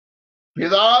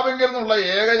 പിതാവിങ്കിൽ നിന്നുള്ള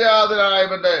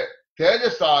ഏകജാതനായവന്റെ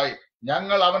തേജസ്സായി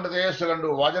ഞങ്ങൾ അവന്റെ തേജസ് കണ്ടു.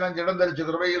 വചനം ജഡം ധരിച്ച്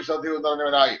കൃപയും സത്യവും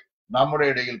നിറഞ്ഞവനായി നമ്മുടെ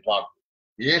ഇടയിൽ പാർത്തു.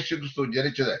 യേശു ക്രിസ്തു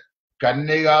ജനിച്ചത്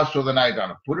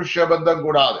കന്യകാസുതനായിട്ടാണ്. പുരുഷബന്ധം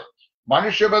കൂടാതെ,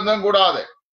 മനുഷ്യബന്ധം കൂടാതെ,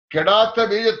 കെടാത്ത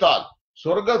ബീജത്താൽ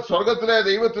സ്വർഗത്തിലെ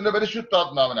ദൈവത്തിന്റെ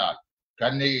പരിശുദ്ധാത്മാവിനാൽ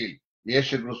കന്യകയിൽ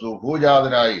യേശു ക്രിസ്തു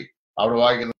ഭൂജാതനായി. അവിടെ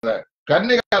വായിക്കുന്നത്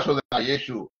കന്യകാസുതനായി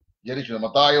യേശു ജനിച്ചു.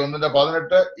 മത്തായി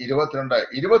 1:18, 22,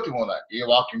 23 ഈ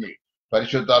വാക്യങ്ങളിൽ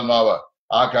പരിശുദ്ധാത്മാവ്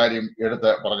ആ കാര്യം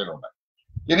എടുത്ത് പറഞ്ഞിട്ടുണ്ട്.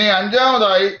 ഇനി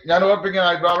 5-ാമതായി ഞാൻ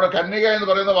ഓർപ്പിക്കാനായിട്ട് അവിടെ കന്യക എന്ന്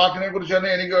പറയുന്ന വാക്കിനെ കുറിച്ച് തന്നെ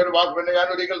എനിക്ക് ഒരു വാക്ക്, പിന്നെ ഞാൻ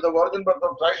ഒരിക്കൽ the virgin birth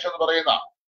of Christ എന്ന് പറയുന്ന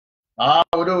ആ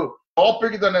ഒരു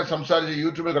ടോപ്പിക്ക് തന്നെ സംസാരിച്ച്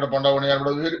യൂട്യൂബിൽ കിടപ്പുണ്ടാവുകൊണ്ട് ഞാൻ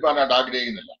ഇവിടെ വിവരിക്കാനായിട്ട്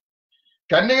ആഗ്രഹിക്കുന്നില്ല.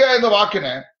 കന്യക എന്ന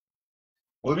വാക്കിന്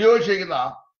ഉപയോഗിച്ചിരിക്കുന്ന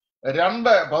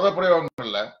 2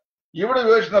 പദപ്രയോഗങ്ങളില് ഇവിടെ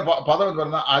ഉപയോഗിക്കുന്ന പദം എന്ന്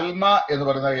പറയുന്ന അൽമ എന്ന്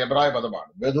പറയുന്ന എബ്രായ പദമാണ്.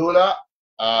 ബഥൂല,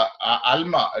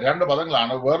 അൽമ 2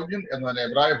 പദങ്ങളാണ് വെർജിൻ എന്നതിന്റെ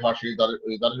എബ്രായ ഭാഷയിൽ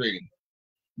തർജ്ജമ ചെയ്യുന്നത്.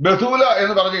 ബഥൂല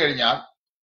എന്ന് പറഞ്ഞു കഴിഞ്ഞാൽ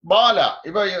ബാല.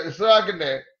 ഇപ്പൊ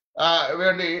ഇസ്ഹാക്കിന്റെ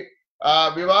വേണ്ടി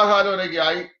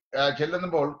വിവാഹാലോചനയ്ക്കായി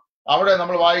ചെല്ലുമ്പോൾ അവിടെ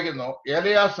നമ്മൾ വായിക്കുന്നു,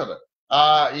 എലിയാസർ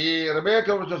ഈ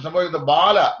റിബേക്കയെ കുറിച്ച് സംഭവിക്കുന്ന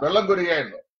ബാല വെള്ളം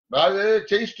കുരുകയായിരുന്നു.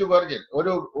 ചേസ്റ്റ് വെർജിൻ,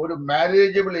 ഒരു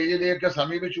മാരേജബിൾ ഏജിലേക്ക്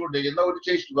സമീപിച്ചുകൊണ്ടിരിക്കുന്ന ഒരു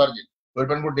ചേസ്റ്റ് വെർജിൻ, ഒരു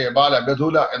പെൺകുട്ടിയെ ബാല,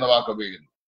 ബഥൂല എന്ന വാക്ക് ഉപയോഗിക്കുന്നു.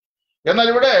 എന്നാൽ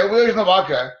ഇവിടെ ഉപയോഗിക്കുന്ന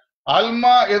വാക്ക് അൽമ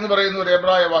എന്ന് പറയുന്ന ഒരു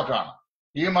എബ്രായ വാക്കാണ്.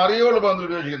 ഈ മറിയോട് ബന്ധം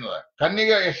ഉപയോഗിക്കുന്നത്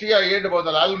കന്യക യെശയ്യാ 7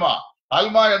 പോകുന്നത്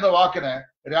അൽമ എന്ന വാക്കിന്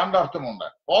 2 അർത്ഥമുണ്ട്.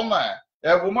 ഒന്ന്,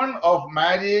 A woman of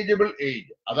marriageable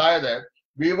age, അതായത്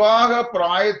വിവാഹ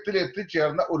പ്രായത്തിൽ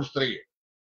എത്തിച്ചേർന്ന ഒരു സ്ത്രീ,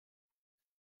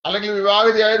 അല്ലെങ്കിൽ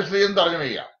വിവാഹിതയായ ഒരു സ്ത്രീ എന്ന് തർജ്ജമ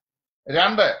ചെയ്യാം.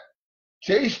 2,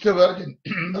 ചേസ്റ്റ് വെർജിൻ,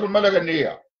 നിർമ്മല കന്യക.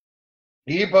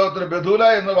 ഈ പദത്തിന് ബഥൂല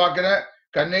എന്ന വാക്കിന്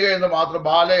കന്യക എന്ന് മാത്രം,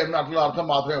 ബാല എന്ന അർത്ഥം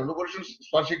മാത്രമേ ഉള്ളൂ. പുരുഷൻ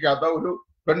സ്പർശിക്കാത്ത ഒരു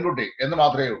പെൺകുട്ടി എന്ന്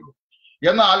മാത്രമേ ഉള്ളൂ.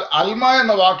 എന്നാൽ അൽമ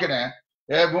എന്ന വാക്കിന്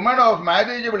വുമൺ ഓഫ്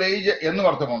മാരേജബിൾ ഏജ് എന്നും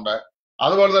അർത്ഥമുണ്ട്.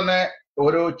 അതുപോലെ തന്നെ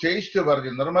ഒരു ചേസ്റ്റ്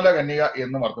വെർജിൻ, നിർമ്മല കന്യക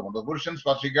എന്നും അർത്ഥമുണ്ട്. പുരുഷൻ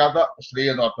സ്പർശിക്കാത്ത സ്ത്രീ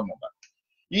എന്നും അർത്ഥമുണ്ട്.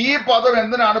 ഈ പദം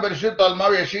എന്തിനാണ്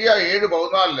പരിശുദ്ധാത്മാവ് യെശയ്യാ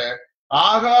 7:14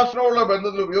 ആകാശത്തിനുള്ള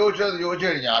ബന്ധത്തിൽ ഉപയോഗിച്ചത് ചോദിച്ചു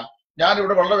കഴിഞ്ഞാൽ ഞാൻ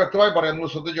ഇവിടെ വളരെ വ്യക്തമായി പറയുന്നു,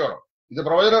 ശ്രദ്ധിച്ചോണം. ഇത്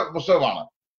പ്രവചന പുസ്തകമാണ്,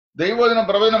 ദൈവവചനം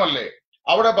പ്രവചനമല്ലേ.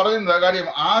 അവിടെ പറയുന്ന കാര്യം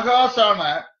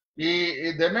ആകാശാണ് ഈ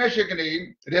ദമേശക്കിനെയും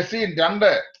രസീൻ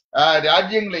 2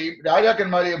 രാജ്യങ്ങളെയും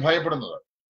രാജാക്കന്മാരെയും ഭയപ്പെടുന്നത്.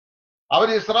 അവർ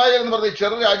ഇസ്രായേൽ എന്ന് പറഞ്ഞ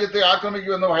ചെറു രാജ്യത്തെ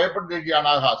ആക്രമിക്കുമെന്ന് ഭയപ്പെട്ടിരിക്കുകയാണ്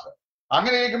ആകാശ്.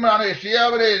 അങ്ങനെ ഇരിക്കുമ്പോഴാണ്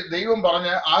യെശയ്യാവിനെ ദൈവം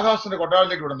പറഞ്ഞ് ആകാശിന്റെ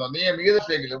കൊട്ടാരത്തിലേക്ക് വിടുന്നത്. നീ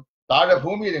മീതത്തിലെങ്കിലും താഴെ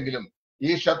ഭൂമിയിലെങ്കിലും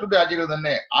ഈ ശത്രു രാജ്യങ്ങൾ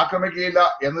തന്നെ ആക്രമിക്കുകയില്ല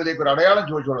എന്നതിലേക്ക് ഒരു അടയാളം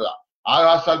ചോദിച്ചുകൊള്ളുക.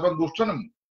 ആകാശ് അല്പം ദുഷ്ടനും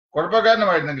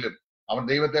കുഴപ്പക്കാരനുമായിരുന്നെങ്കിലും അവൻ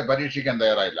ദൈവത്തെ പരീക്ഷിക്കാൻ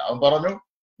തയ്യാറായില്ല. അവൻ പറഞ്ഞു,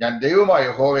 ഞാൻ ദൈവമായ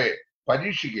യഹോവയെ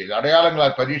പരീക്ഷിക്കുകയില്ല,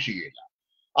 അടയാളങ്ങളാൽ പരീക്ഷിക്കുകയില്ല.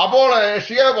 അപ്പോൾ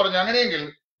യെശയ്യാവ് പറഞ്ഞു, അങ്ങനെയെങ്കിൽ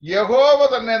യഹോവ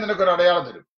തന്നെ നിനക്കൊരു അടയാളം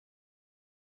തരും.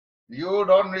 You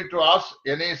don't need to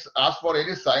ask for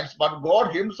any signs, but God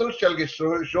himself shall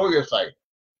show you a sign.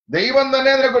 ദൈവം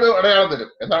തന്നെ നിനക്കൊരു അടയാളം തരും.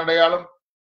 എന്താണ് അടയാളം?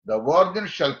 The virgin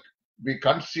shall be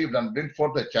conceived and bring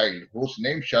forth a child whose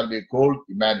name shall be called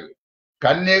Emmanuel.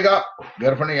 കന്യക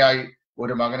ഗർഭിണിയായി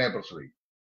ഒരു മകനെ പ്രസവിക്കും.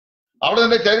 അവിടെ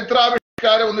നിന്റെ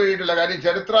ചരിത്രാവിഷ്കാരം ഒന്നും എഴുതിയിട്ടില്ല. കാര്യം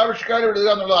ചരിത്രാവിഷ്കാരം എഴുതുക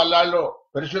എന്നുള്ളതല്ലോ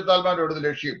പരിശുദ്ധാത്മാവിന്റെ എഴുതുന്ന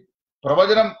ലക്ഷ്യം.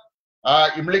 പ്രവചനം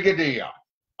ഇംപ്ലിക്കേറ്റ് ചെയ്യുക.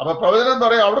 അപ്പൊ പ്രവചനം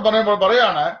അവിടെ പറയുമ്പോൾ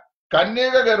പറയാണ്,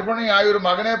 കന്യക ഗർഭിണിയായ ഒരു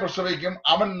മകനെ പ്രസവിക്കും,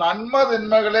 അവൻ നന്മ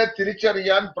തിന്മകളെ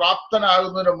തിരിച്ചറിയാൻ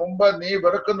പ്രാപ്തനാകുന്നതിന് മുമ്പ് നീ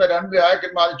വെറുക്കുന്ന 2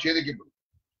 രാജാക്കന്മാരും ഛേദിക്കപ്പെടും.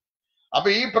 അപ്പൊ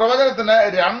ഈ പ്രവചനത്തിന്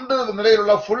 2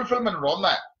 നിലയിലുള്ള ഫുൾഫിൽമെന്റ് ഉണ്ട്.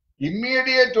 ഒന്ന്,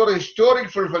 ഇമ്മീഡിയറ്റ് ഒരു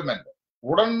ഹിസ്റ്റോറിക് ഫുൾഫിൽമെന്റ്,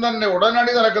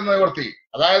 ഉടനടി നടക്കുന്ന നിവൃത്തി,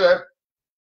 അതായത്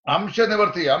അംശീയ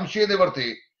നിവൃത്തി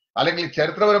അല്ലെങ്കിൽ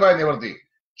ചരിത്രപരമായ നിവൃത്തി.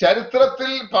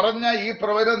 ചരിത്രത്തിൽ പറഞ്ഞ ഈ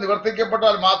പ്രവചനം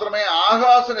നിവർത്തിക്കപ്പെട്ടാൽ മാത്രമേ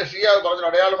ആകാശ യെശയ്യാവ് പറഞ്ഞ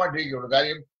അടയാളമായിട്ടിരിക്കുകയുള്ളൂ.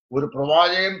 കാര്യം ഒരു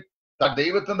പ്രവാചകൻ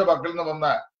ദൈവത്തിന്റെ പക്കൽ നിന്ന്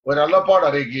വന്ന് ഒരു അരുളപ്പാട്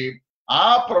അറിയിക്കുകയും ആ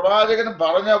പ്രവാചകൻ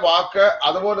പറഞ്ഞ വാക്ക്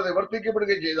അതുപോലെ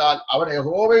നിവർത്തിക്കപ്പെടുകയും ചെയ്താൽ അവൻ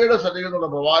യഹോവയുടെ സന്നിധിയിൽ നിന്നുള്ള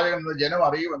പ്രവാചകൻ എന്ന് ജനം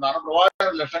അറിയുമെന്നാണ്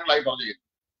പ്രവാചകൻ ലക്ഷങ്ങളായി പറഞ്ഞിരിക്കുന്നത്.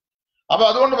 അപ്പൊ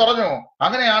അതുകൊണ്ട് പറഞ്ഞു,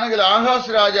 അങ്ങനെയാണെങ്കിൽ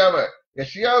ആഹാസ് രാജാവ്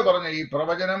യെശയ്യാവ് പറഞ്ഞ ഈ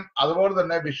പ്രവചനം അതുപോലെ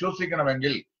തന്നെ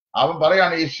വിശ്വസിക്കണമെങ്കിൽ അവൻ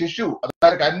പറയാണ്, ഈ ശിശു,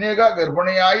 അതായത് കന്യക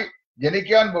ഗർഭിണിയായി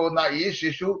ജനിക്കാൻ പോകുന്ന ഈ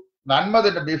ശിശു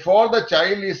നന്മതിന്റെ before the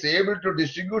child is able to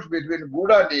distinguish between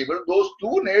good and evil, those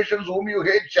 2 nations whom you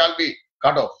hate shall be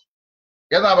cut off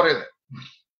എന്നാ പറയുന്നത്.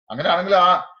 അങ്ങനെയാണെങ്കിൽ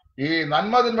ഈ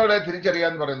നന്മതിന്മകളെ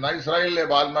തിരിച്ചറിയാൻ പറയുന്ന ഇസ്രായേലിലെ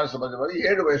ബാലന്മാരെ സംബന്ധിച്ച്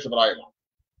 7 വയസ്സ് പ്രായമാണ്.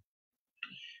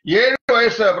 7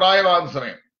 വയസ്സ് പ്രായമാകുന്ന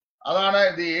സമയം, അതാണ്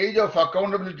the age of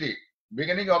accountability,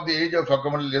 beginning of the age of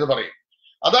accountability എന്ന് പറയും.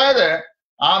 അതായത്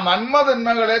ആ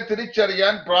നന്മതിന്മകളെ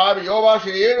തിരിച്ചറിയാൻ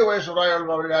യോവാശ് 7 വയസ്സ്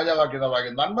പ്രായമുള്ള രാജാവാക്കിയെന്ന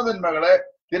വാക്യം. നന്മതിന്മകളെ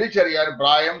തിരിച്ചറിയാൻ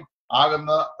പ്രായം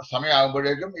ആകുന്ന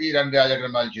സമയമാകുമ്പോഴേക്കും ഈ 2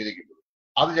 രാജാക്കന്മാർ ഛേദിക്കപ്പെടും.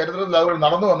 അത് ചരിത്രത്തിൽ അതുപോലെ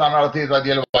നടന്നു എന്നാണ്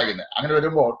അധ്യായം വായിക്കുന്നത്. അങ്ങനെ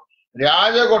വരുമ്പോൾ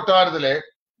രാജകൊട്ടാരത്തിലെ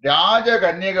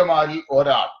രാജകന്യകമാരിൽ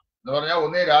ഒരാൾ എന്ന് പറഞ്ഞാൽ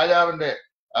ഒന്നേ രാജാവിന്റെ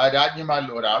രാജ്ഞിമാരിൽ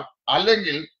ഒരാൾ,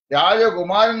 അല്ലെങ്കിൽ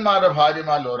രാജകുമാരന്മാരുടെ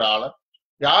ഭാര്യമാരിൽ ഒരാള്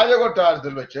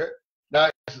രാജകൊട്ടാരത്തിൽ വെച്ച്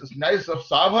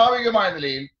സ്വാഭാവികമായ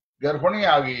നിലയിൽ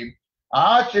ഗർഭിണിയാകുകയും ആ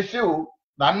ശിശു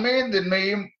നന്മയും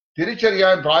തിന്മയും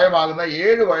തിരിച്ചറിയാൻ പ്രായമാകുന്ന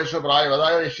 7 വയസ്സ് പ്രായം,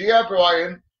 അതായത് യെശയ്യാ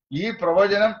പ്രവാചകൻ ഈ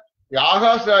പ്രവചനം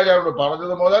ആഹാസ് രാജാവിനോട്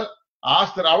പറഞ്ഞത് മുതൽ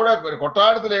അവിടെ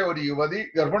കൊട്ടാരത്തിലെ ഒരു യുവതി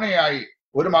ഗർഭിണിയായി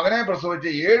ഒരു മകനെ പ്രസവിച്ച്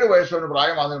 7 വയസ്സിന്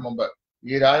പ്രായമാകുന്നതിന് മുമ്പ്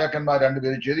ഈ രാജാക്കന്മാർ 2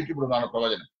 പേരും ഛേദിക്കപ്പെടുന്നതാണ്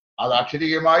പ്രവചനം. അത്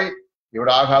അക്ഷരീയമായി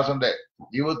ഇവിടെ ആഹാസിന്റെ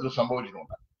ജീവിതത്തിൽ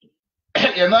സംഭവിച്ചിട്ടുണ്ട്.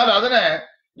 എന്നാൽ അതിന്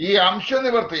ഈ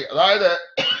അംശനിവർത്തി, അതായത്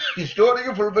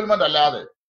ഹിസ്റ്റോറിക്കൽ ഫുൾഫിൽമെന്റ് അല്ലാതെ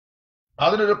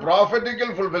അതിനൊരു പ്രോഫറ്റിക്കൽ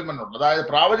ഫുൾഫിൽമെന്റ് ഉണ്ട്, അതായത്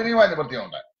പ്രാവചനികമായ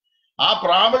നിവൃത്തിയുണ്ട്. ആ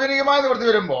പ്രാവചനികമായ നിവൃത്തി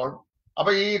വരുമ്പോൾ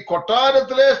അപ്പൊ ഈ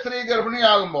കൊട്ടാരത്തിലെ സ്ത്രീ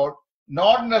ഗർഭിണിയാകുമ്പോൾ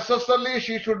not necessarily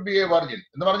she should be A virgin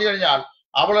എന്ന് പറഞ്ഞു കഴിഞ്ഞാൽ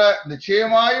അവള്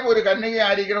നിശ്ചയമായും ഒരു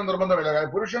കന്യകയായിരിക്കണം നിർബന്ധമില്ല.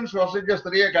 കാര്യം പുരുഷൻ ശ്വസിച്ച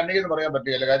സ്ത്രീയെ കന്യക എന്ന് പറയാൻ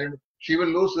പറ്റുകയില്ല. കാര്യം she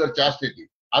will loose Har chastity.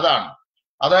 അതാണ്,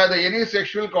 അതായത് any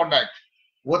sexual contact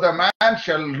with a man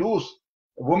shell loose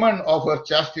woman of her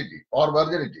chastity or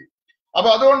virginity. അപ്പൊ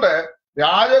അതുകൊണ്ട്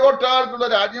രാജകൊട്ടാരത്തിലുള്ള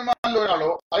രാജ്ഞിമാരിൽ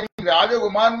ഒരാളോ അല്ലെങ്കിൽ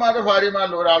രാജകുമാരന്മാരുടെ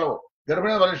ഭാര്യമാരിൽ ഒരാളോ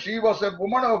ഗർഭിണി എന്ന് പറയുന്നത് she was A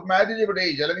woman of marriageable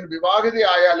age, അല്ലെങ്കിൽ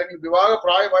വിവാഹിതയായ അല്ലെങ്കിൽ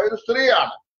വിവാഹപ്രായമായ ഒരു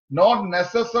സ്ത്രീയാണ്. Not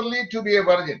necessarily to B A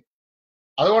virgin.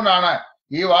 അതുകൊണ്ടാണ്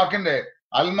ഈ വാക്കിന്റെ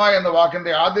അൽമ എന്ന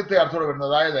വാക്കിന്റെ ആദ്യത്തെ അർത്ഥം വരുന്നത്,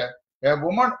 അതായത് A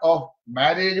woman of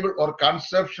marriageable or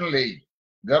conceptional age,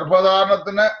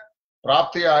 ഗർഭധാരണത്തിന്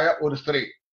പ്രാപ്തിയായ ഒരു സ്ത്രീ.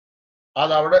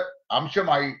 അതവിടെ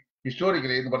അംശമായി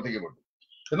ഹിസ്റ്റോറിക്കലി നിവർത്തിക്കപ്പെട്ടു.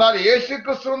 എന്നാൽ യേശു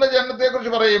ക്രിസ്തുവിന്റെ ജനനത്തെ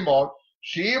കുറിച്ച് പറയുമ്പോൾ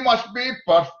she must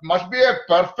be A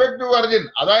perfect virgin,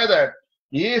 അതായത്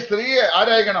ഈ സ്ത്രീ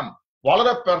ആരായിരിക്കണം?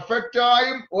 വളരെ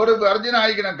പെർഫെക്റ്റായും ഒരു വെർജിൻ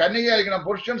ആയിരിക്കണം, കന്യകയായിരിക്കണം,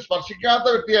 പുരുഷൻ സ്പർശിക്കാത്ത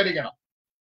വ്യക്തിയായിരിക്കണം.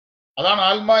 അതാണ്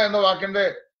ആത്മ എന്ന വാക്കിന്റെ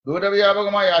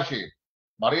ദൂരവ്യാപകമായ ആശയം.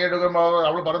 മറിയെടുക്കുമ്പോൾ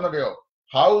അവൾ പറയുന്നതയോ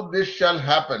how this shall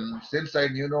happen since I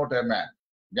new not a man,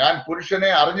 ഞാൻ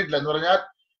പുരുഷനെ അറിഞ്ഞിട്ടില്ല എന്ന് പറഞ്ഞാൽ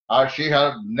she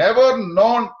have never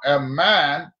non a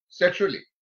man sexually.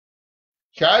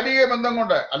 ശാരീരിക ബന്ധം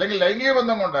കൊണ്ട് അല്ലെങ്കിൽ ലൈംഗിക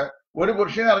ബന്ധം കൊണ്ട് ഒരു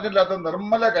പുരുഷനെ അറിഞ്ഞിട്ടില്ലാത്ത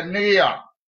നിർമ്മല കന്യകയാണ്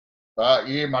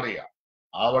ഈ മറിയ.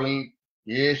 അവളിൽ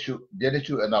യേശു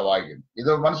ജനിച്ചു എന്ന വാക്യം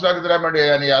ഇത് മനസ്സിലാക്കി തരാൻ വേണ്ടി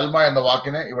ഞാൻ ഈ അൽമ എന്ന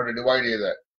വാക്കിനെ ഇവിടെ ഡിവൈഡ്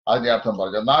ചെയ്ത് അതിന്റെ അർത്ഥം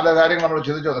പറഞ്ഞു. 4 കാര്യങ്ങൾ നമ്മൾ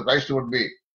ചിന്തിച്ചു വന്നു. Christ would be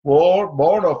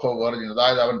ബോർൺ of A virgin,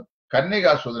 അതായത് അവൻ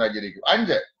കന്യകാസുതനായി ജനിക്കും.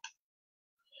 5,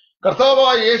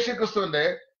 കർത്താവായ യേശു ക്രിസ്തുവിന്റെ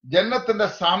ജനനത്തിന്റെ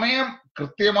സമയം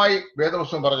കൃത്യമായി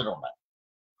വേദപുസ്തകം പറഞ്ഞിട്ടുണ്ട്.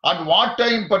 At what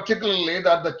time particularly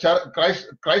that the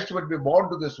Christ would be born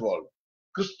to this world.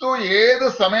 ക്രിസ്തു ഏത്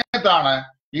സമയത്താണ്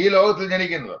ഈ ലോകത്തിൽ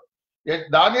ജനിക്കുന്നത്?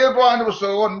 ദാനിയേൽ പ്രവാചകന്റെ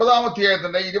പുസ്തകം 9-ാം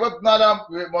അധ്യായത്തിന്റെ 24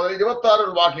 മുതൽ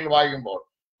 26 വാക്യങ്ങൾ വായിക്കുമ്പോൾ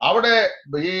അവിടെ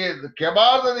ഈ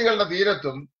കെബാർ നദികളുടെ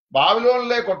തീരത്തും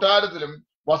ബാബിലോണിലെ കൊട്ടാരത്തിലും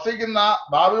വസിക്കുന്ന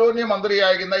ബാബിലോണിയ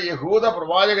മന്ത്രിയായിരിക്കുന്ന യഹൂദ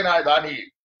പ്രവാചകനായ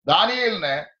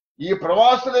ദാനിയേലിന് ഈ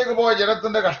പ്രവാസത്തിലേക്ക് പോയ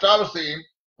ജനത്തിന്റെ കഷ്ടാവസ്ഥയും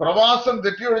പ്രവാസം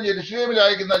തെറ്റിയൊഴിഞ്ഞ്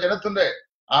യെരൂശലേമിലായിരിക്കുന്ന ജനത്തിന്റെ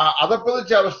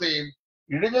അധപ്പതിച്ച അവസ്ഥയും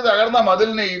ഇടിഞ്ഞു തകർന്ന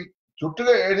മതിലിനെയും ചുട്ടുക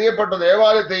എഴുതിയപ്പെട്ട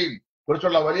ദേവാലയത്തെയും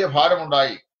കുറിച്ചുള്ള വലിയ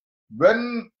ഭാരമുണ്ടായി. When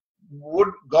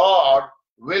would God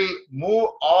will move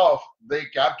off the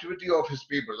captivity of his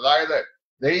people, അതായത്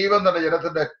ദൈവം തന്റെ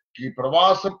ജനത്തിന്റെ ഈ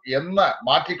പ്രവാസം എന്ന്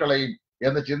മാറ്റിക്കളയും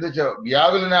എന്ന് ചിന്തിച്ച്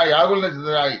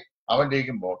വ്യാകുലനായി അവൻ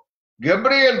ഇരിക്കുമ്പോൾ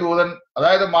ഗബ്രിയേൽ ദൂതൻ,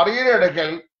 അതായത് മറിയയുടെ അടുക്കൽ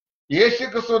യേശു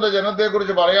ക്രിസ്തുവിന്റെ ജനത്തെ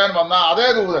കുറിച്ച് പറയാൻ വന്ന അതേ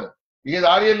ദൂതൻ ഈ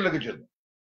ദാനിയേലിലേക്ക് ചെന്നു.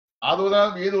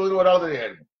 ഈ ദൂതൻ ഒരാൾ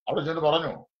തന്നെയായിരുന്നു. അവിടെ ചെന്ന്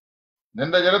പറഞ്ഞു,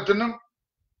 നിന്റെ ജനത്തിനും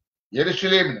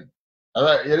യെരൂശലേമിനും,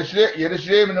 അതായത്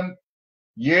യെരൂശലേമിനും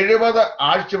 70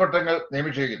 ആഴ്ചവട്ടങ്ങൾ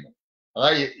നിയമിച്ചിരിക്കുന്നു.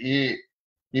 അതായത്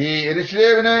ഈ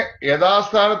യെരൂശലേമിനെ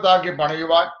യഥാസ്ഥാനത്താക്കി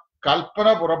പണിയുവാൻ കൽപ്പന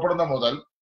പുറപ്പെടുന്ന മുതൽ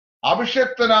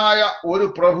അഭിഷക്തനായ ഒരു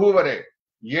പ്രഭു വരെ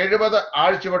 70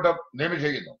 ആഴ്ചവട്ടം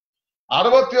നിയമിച്ചിരിക്കുന്നു.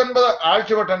 69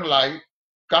 ആഴ്ചവട്ടങ്ങളായി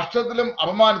കഷ്ടത്തിലും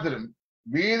അപമാനത്തിലും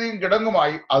ഭീതിയും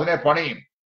കിടങ്ങുമായി അതിനെ പണിയും.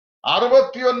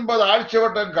 69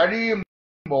 ആഴ്ചവട്ടം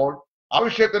കഴിയുമ്പോൾ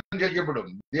അഭിഷേകൻ ജയിക്കപ്പെടും.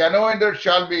 The anointed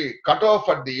shall be cut off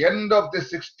at the end of the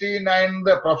 69th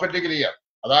prophetical year.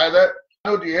 അതായത്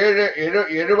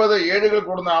 70 ഏഴുകൾ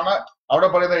കൂടുന്നതാണ് അവിടെ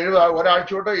പറയുന്നത്. 70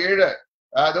 ഒരാഴ്ചവട്ടം 7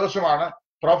 ദിവസമാണ്.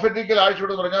 പ്രൊഫറ്റിക്കൽ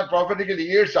ആഴ്ചവട്ടം എന്ന് പറഞ്ഞാൽ പ്രൊഫറ്റിക്കൽ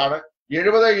ഇയേഴ്സ് ആണ്.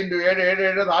 70 × 7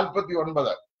 7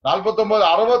 49 49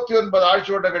 69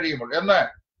 ആഴ്ചവട്ടം കഴിയുമ്പോൾ എന്ന്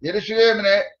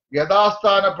യെരൂശലേമിനെ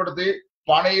യഥാസ്ഥാനപ്പെടുത്തി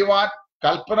പണിയുവാൻ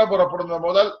കൽപ്പന പുറപ്പെടുന്നത്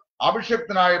മുതൽ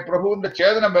അഭിഷക്തനായ പ്രഭുവിന്റെ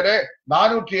ഛേദനം വരെ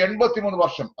 483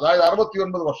 വർഷം, അതായത്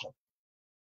 69 വർഷം,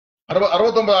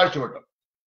 69 ആഴ്ചവട്ടം.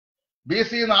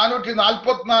 BC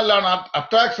 444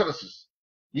 അറ്റാക്സറസിസ്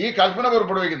ഈ കൽപ്പന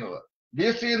പുറപ്പെടുവിക്കുന്നത്.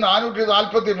 BC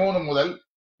 443 മുതൽ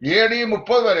AD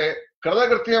 30 വരെ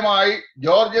കൃതകൃത്യമായി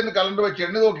ജോർജിയൻ കലണ്ടർ വെച്ച്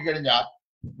എണ്ണി നോക്കിക്കഴിഞ്ഞാൽ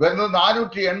വരുന്നത്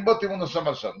 483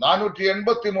 സംവത്സരം.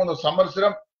 483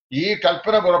 സംവത്സരം ഈ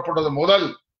കൽപ്പന പുറപ്പെട്ടത് മുതൽ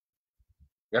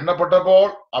എണ്ണപ്പെട്ടപ്പോൾ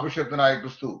അഭിഷക്തനായ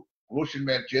ക്രിസ്തു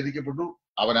ക്രൂശിന്മേൽ ഛേദിക്കപ്പെട്ടു,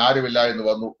 അവൻ ആരുമില്ല എന്ന്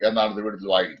വന്നു എന്നാണ് തിരുവെഴുത്തിൽ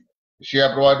വായിക്കുന്നത്.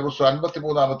 യെശയ്യാപ്രവാചകന്റെ പുസ്തകം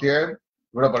 53-ാം അധ്യായം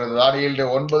ഇവിടെ പറയുന്നത് ദാനിയേലിന്റെ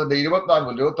 9:24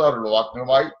 മുതൽ 26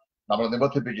 വാക്യങ്ങളുമായി നമ്മൾ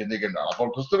നിബന്ധിപ്പിച്ച് ചിന്തിക്കേണ്ടതാണ്. അപ്പോൾ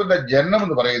ക്രിസ്തുവിന്റെ ജനനം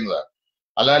എന്ന് പറയുന്നത്,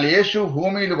 അല്ലാൽ യേശു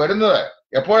ഭൂമിയിൽ വരുന്നത്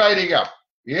എപ്പോഴായിരിക്കാം,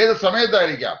 ഏത്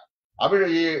സമയത്തായിരിക്കാം?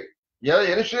 ഈ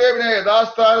യെരൂശലേമിനെ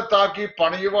യഥാസ്ഥാനത്താക്കി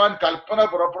പണിയുവാൻ കൽപ്പന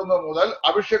പുറപ്പെടുന്നത് മുതൽ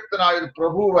അഭിഷക്തനായ ഒരു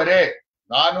പ്രഭു വരെ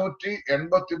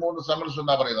 483 സംവത്സരം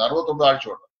എന്നാ പറയുന്നത്, 69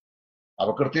 ആഴ്ചയുണ്ട്.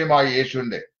 അപ്പൊ കൃത്യമായി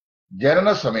യേശുവിന്റെ ജനന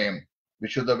സമയം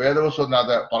വിശുദ്ധ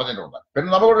വേദപുസ്തകത്തിനകത്ത് പറഞ്ഞിട്ടുണ്ട്. പിന്നെ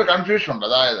നമുക്കൊരു കൺഫ്യൂഷൻ ഉണ്ട്,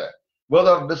 അതായത്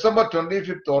whether December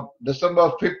 25th or December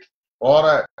 5th or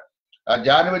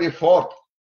January 4th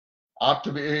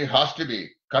has to be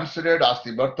considered as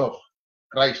the birth of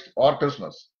Christ or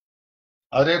Christmas.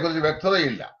 അതിനെക്കുറിച്ച്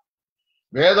വ്യക്തതയില്ല.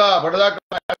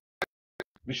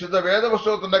 വിശുദ്ധ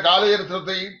വേദപുസ്തകത്തിന്റെ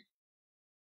കാലചരിത്രത്തെയും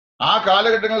ആ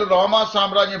കാലഘട്ടങ്ങളിൽ റോമാ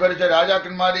സാമ്രാജ്യം ഭരിച്ച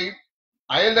രാജാക്കന്മാരെയും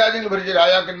അയൽ രാജ്യങ്ങൾ ഭരിച്ച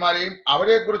രാജാക്കന്മാരെയും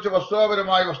അവരെക്കുറിച്ച്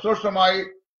വസ്തുനിഷ്ഠമായി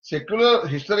സെക്യുലർ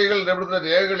ഹിസ്റ്ററികൾ രേഖപ്പെടുത്തുന്ന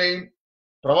രേഖകളെയും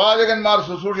പ്രവാചകന്മാർ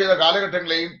ശുശ്രൂഷ ചെയ്ത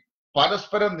കാലഘട്ടങ്ങളെയും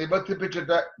പരസ്പരം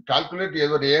നിബന്ധിപ്പിച്ചിട്ട് കാൽക്കുലേറ്റ്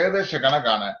ചെയ്ത ഒരു ഏകദേശ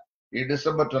കണക്കാണ് ഈ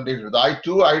December 25th.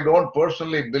 I don't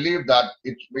personally believe that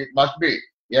it must be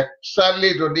exactly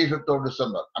 25th of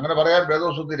December. അങ്ങനെ പറയാൻ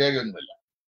വേദപുസ്തകത്തിൽ രേഖയൊന്നുമില്ല.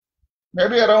 May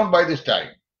be around by this time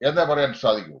എന്നേ പറയാൻ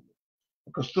സാധിക്കുള്ളൂ.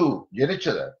 ക്രിസ്തു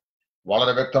ജനിച്ചത്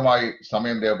വളരെ വ്യക്തമായി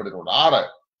സമയം രേഖപ്പെടുത്തിയിട്ടുണ്ട്. 6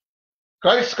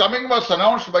 Christ's coming was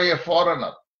announced by a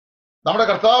foreigner. നമ്മുടെ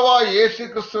കർത്താവായ യേശു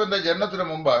ക്രിസ്തുവിന്റെ ജനനത്തിന്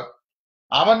മുമ്പ്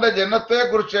അവന്റെ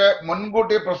ജനനത്തെക്കുറിച്ച്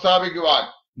മുൻകൂട്ടി പ്രസ്താവിക്കുവാൻ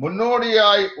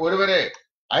മുന്നോടിയായി ഒരുവരെ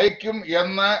അയക്കും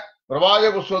എന്ന്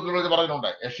പ്രവാചക പുസ്തകത്തിൽ വിളിച്ച് പറഞ്ഞിട്ടുണ്ട്.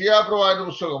 യെശയ്യാ പ്രവാചക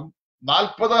പുസ്തകം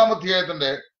 40-ാം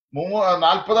അധ്യായത്തിന്റെ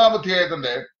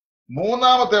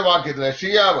 3-ാമത്തെ വാക്യത്തിൽ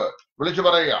യെശയ്യാവ് വിളിച്ചു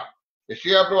പറയുകയാണ്.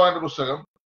 യെശയ്യാ പ്രവാചക പുസ്തകം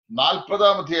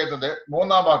 40-ാം അധ്യായത്തിന്റെ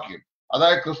 3-ാം വാക്യം,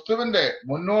 അതായത് ക്രിസ്തുവിന്റെ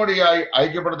മുന്നോടിയായി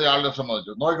ഐക്യപ്പെടുന്ന ആളിനെ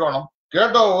സംബന്ധിച്ചു. നോക്കണം,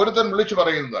 കേട്ടോ, ഒരുത്തൻ വിളിച്ചു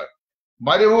പറയുന്നത്,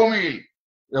 മരുഭൂമിയിൽ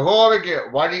യഹോവയ്ക്ക്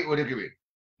വഴി ഒരുക്കുവീൻ,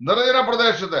 നിർജ്ജന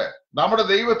പ്രദേശത്ത് നമ്മുടെ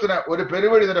ദൈവത്തിന് ഒരു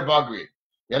പെരുവഴി നിരപ്പാക്കുവീൻ.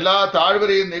 എല്ലാ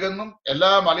താഴ്വരയും നികന്നും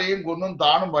എല്ലാ മലയും കുന്നും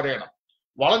താണും വരയണം.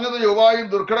 വളഞ്ഞത് ചൊവ്വായും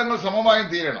ദുർഘടങ്ങൾ സമമായും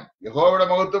തീരണം. യഹോവയുടെ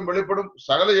മഹത്വം വെളിപ്പെടും,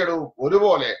 സകല ജഡവും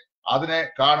ഒരുപോലെ അതിനെ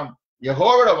കാണും.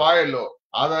 യഹോവയുടെ വായല്ലോ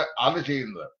അത്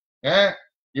ചെയ്യുന്നത്.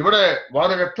 ഇവിടെ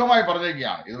വളരെ വ്യക്തമായി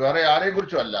പറഞ്ഞിരിക്കുകയാണ്. ഇത് വേറെ ആരെയും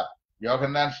കുറിച്ചും അല്ല,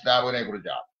 യോഹന്നാൻ സ്നാപകനെ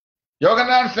കുറിച്ചാണ്.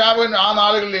 യോഹന്നാൻ സ്നാപകൻ ആ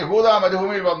നാളുകളിൽ യഹൂദ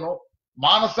മരുഭൂമിയിൽ വന്നു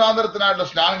മാനസാന്തരത്തിനായിട്ടുള്ള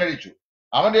സ്നാനം കഴിച്ചു.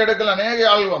 അവന്റെ അടുക്കൽ അനേക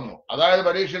ആളുകൾ വന്നു, അതായത്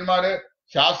പരീക്ഷന്മാര്,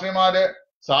 ശാസ്ത്രിമാര്,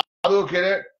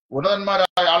 സാധുക്യര്,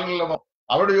 ഉന്നതന്മാരായ ആളുകൾ വന്നു.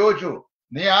 അവരോട് ചോദിച്ചു,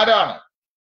 നീ ആരാണ്?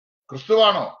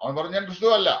 ക്രിസ്തുവാണോ? അവൻ പറഞ്ഞു, ഞാൻ ക്രിസ്തു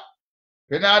അല്ല.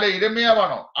 പിന്നെ ആര്?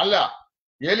 ഇരമ്യാവാണോ? അല്ല.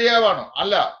 ഏലിയാവാണോ?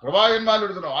 അല്ല.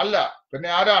 പ്രവാചകന്മാരൊരുത്തനോ? അല്ല.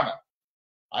 പിന്നെ ആരാണ്?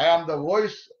 I am the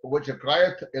voice which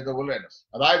crieth in the wilderness.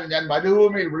 അതായത് ഞാൻ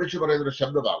മരുഭൂമിയിൽ വിളിച്ചു പറയുന്ന ഒരു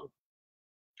ശബ്ദമാകും.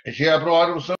 യെശയ്യാ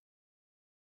പ്രവാചക പുസ്തകം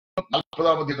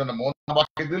 40-ാം അധ്യായത്തിന്റെ 3-ാം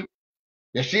വാക്യത്തിൽ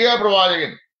യെശയ്യാ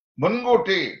പ്രവാചകൻ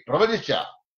മുൻകൂട്ടി പ്രവചിച്ച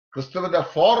ക്രിസ്തുവിന്റെ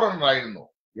ഫോറനർ ആയിരുന്നു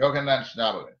യോഹന്നാൻ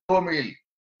സ്നാപകൻ. ഭൂമിയിൽ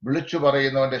വിളിച്ചു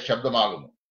പറയുന്നവന്റെ ശബ്ദമാകുന്നു.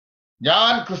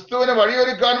 ഞാൻ ക്രിസ്തുവിന്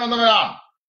വഴിയൊരുക്കാൻ വന്നവനാണ്.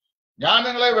 ഞാൻ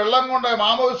നിങ്ങളെ വെള്ളം കൊണ്ട്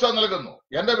മാമോദിസ നൽകുന്നു.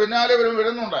 എന്റെ പിന്നാലെ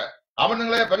വരുന്നുണ്ട്. അവൻ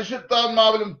നിങ്ങളെ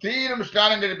പരിശുദ്ധാത്മാവിലും തീയിലും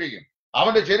സ്നാനം കഴിപ്പിക്കും.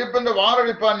 അവന്റെ ചെരുപ്പിന്റെ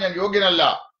വാറടിപ്പാൻ ഞാൻ യോഗ്യനല്ല.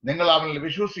 നിങ്ങൾ അവനിൽ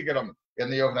വിശ്വസിക്കണം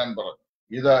എന്ന് യോഹന്നാൻ പറഞ്ഞു.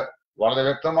 ഇത് വളരെ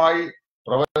വ്യക്തമായി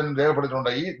പ്രവചനം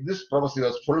രേഖപ്പെടുത്തിയിട്ടുണ്ട്. This prophecy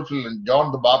was fulfilled in John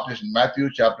the Baptist in Matthew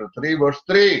chapter 3 verse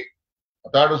 3.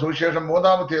 മത്തായിയുടെ സുവിശേഷം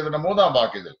 3-ാം അധ്യായത്തിന്റെ 3-ാം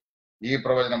വാക്യത്തിൽ ഈ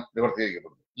പ്രവചനം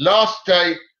നിവർത്തീകരിക്കപ്പെടുന്നു.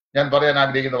 ലാസ്റ്റായി ഞാൻ പറയാൻ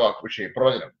ആഗ്രഹിക്കുന്ന വിഷയം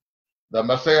പ്രവചനം, the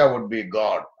Messiah would be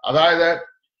God. അതായത്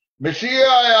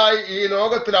മെസ്സിയായി ഈ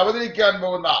ലോകത്തിൽ അവതരിക്കാൻ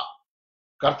പോകുന്ന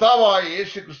കർത്താവായ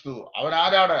യേശു ക്രിസ്തു അവൻ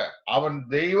ആരാണ്? അവൻ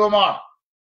ദൈവമാണ്.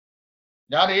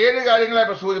 ഞാൻ 7 കാര്യങ്ങളെ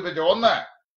സൂചിപ്പിച്ചു. 1,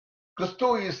 ക്രിസ്തു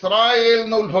ഇസ്രായേലിൽ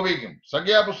നിന്ന് ഉത്ഭവിക്കും.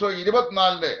 സംഖ്യാപുസ്തകം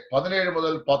 24:17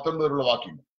 മുതൽ 19 വരെയുള്ള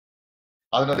വാക്യങ്ങൾ.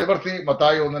 അതിന്റെ നിവർത്തി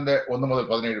മത്തായി 1:1 മുതൽ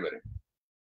 17 വരെ.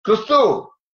 ക്രിസ്തു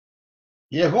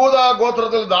യഹൂദ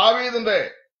ഗോത്രത്തിൽ ദാവീദിന്റെ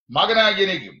മകനായി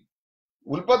ജനിക്കും.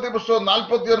 ഉൽപ്പത്തി പുസ്തകം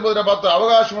 49:10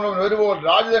 അവകാശമുള്ളവൻ ഒരുപോലെ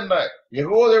രാജതന്റെ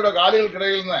യഹൂദയുടെ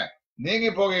കാലുകൾക്കിടയിൽ നിന്ന്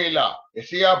നീങ്ങിപ്പോകുകയില്ല.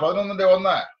 യെശയ്യാ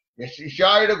 11:1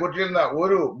 ഇശായിയുടെ കുറ്റിയിൽ നിന്ന്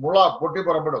ഒരു മുള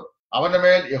പൊട്ടിപ്പുറപ്പെടും, അവന്റെ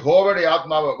മേൽ യഹോവയുടെ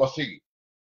ആത്മാവ് വസിക്കും.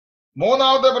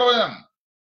 മൂന്നാമത്തെ പ്രവചനം,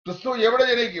 ക്രിസ്തു എവിടെ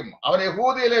ജനിക്കും? അവൻ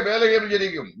യഹൂദയിലെ ബേത്ലഹേമിൽ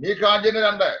ജനിക്കും. മീഖാഞ്ചിന്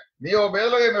 2, നീയോ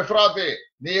ബേത്ലഹേം എഫ്രാത്തെ,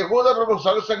 നീ യഹൂദ പ്രഭു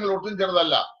സഹസ്രങ്ങളിൽ ഒട്ടും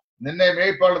ചെറുതല്ല, നിന്നെ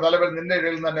മേയ്പ്പാളുടെ തലവൻ നിന്റെ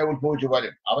ഇടയിൽ നിന്ന് തന്നെ ഉത്ഭവിച്ചു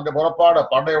വരും, അവന്റെ പുറപ്പാട്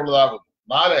പണ്ടേയുള്ളതാകുന്നു.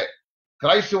 4,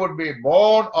 Christ would be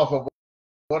bone of A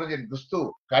virgin, ക്രിസ്തു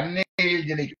കന്യകയിൽ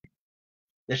ജനിക്കും.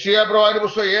 യെശയ്യാ പ്രവാചകന്റെ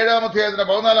പുസ്തകം 7-ാം അധ്യായത്തിന്റെ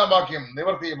 14-ാം വാക്യം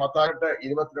നിവർത്തി. മത്തായി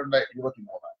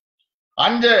 22-23.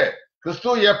 5, ക്രിസ്തു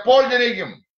എപ്പോൾ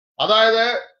ജനിക്കും? അതായത്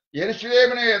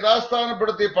യെരുശലേമിനെ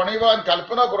യഥാസ്ഥാനപ്പെടുത്തി പണിയുവാൻ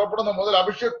കൽപ്പന പുറപ്പെടുന്ന മുതൽ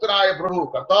അഭിഷിക്തനായ പ്രഭു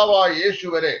കർത്താവായ യേശു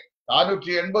വരെ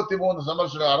 483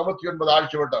 സംവത്സരം 69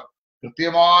 ആഴ്ചവട്ടം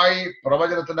കൃത്യമായി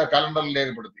പ്രവചനത്തിന്റെ കലണ്ടറിൽ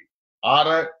രേഖപ്പെടുത്തി.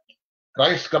 6,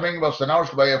 Christ coming was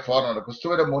announced by A foreigner,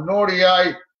 ക്രിസ്തുവിന്റെ മുന്നോടിയായി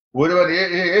ഒരുവൻ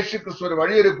യേശു ക്രിസ്തുവിന്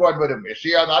വഴിയൊരുക്കുവാൻ വരും.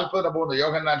 യെശയ്യാ 40:3,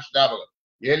 യോഹന്നാൻ സ്നാപകൻ.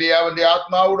 ഏലിയാവിന്റെ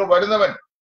ആത്മാവോട് വരുന്നവൻ.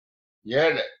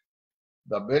 7,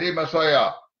 the very Messiah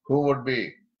who would be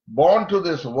born to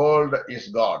this world is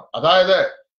God. അതായത്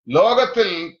ലോകത്തിൽ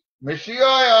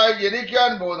മെസ്സിയായി ജനിക്കാൻ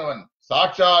പോകുന്നവൻ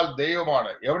സാക്ഷാൽ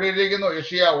ദൈവമാണ്. എവിടെ ഇരിക്കുന്നു?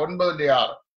 യെശയ്യാ 9:6.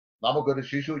 നമുക്കൊരു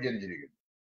ശിശു ജനിച്ചിരിക്കുന്നു,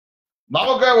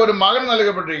 നമുക്ക് ഒരു മകൻ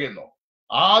നൽകപ്പെട്ടിരിക്കുന്നു,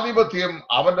 ആധിപത്യം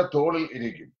അവന്റെ തോളിൽ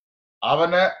ഇരിക്കും,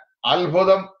 അവന്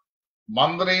അത്ഭുതം,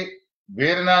 മന്ത്രി,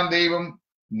 വീരനാം ദൈവം,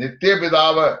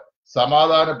 നിത്യപിതാവ്,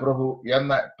 സമാധാന പ്രഭു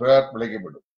എന്ന പേർ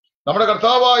വിളിക്കപ്പെടും. നമ്മുടെ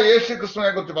കർത്താവായ യേശു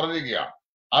ക്രിസ്തുവിനെ കുറിച്ച് പറഞ്ഞിരിക്കുകയാണ്.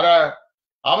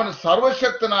 അവൻ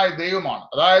സർവശക്തനായ ദൈവമാണ്.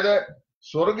 അതായത്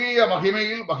സ്വർഗീയ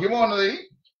മഹിമയിൽ മഹിമോന്നതയിൽ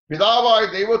പിതാവായ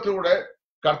ദൈവത്തിലൂടെ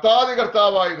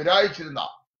കർത്താവായി വിരാജിച്ചിരുന്ന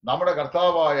നമ്മുടെ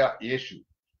കർത്താവായ യേശു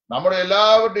നമ്മുടെ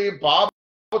എല്ലാവരുടെയും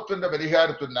പാപത്തിന്റെ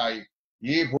പരിഹാരത്തിനായി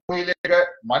ഈ ഭൂമിയിലേക്ക്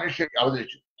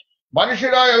അവതരിച്ചു.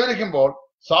 മനുഷ്യരായി അവതരിക്കുമ്പോൾ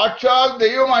സാക്ഷാൽ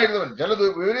ദൈവമായിരുന്നവൻ. ചിലത്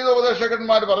വിപരീത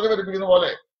ഉപദേശകന്മാർ പറഞ്ഞു പഠിപ്പിക്കുന്ന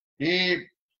പോലെ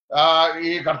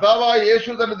ഈ കർത്താവായ യേശു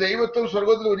തന്റെ ദൈവത്വം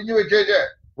സ്വർഗത്തിൽ ഉരിഞ്ഞു വെച്ചേച്ച്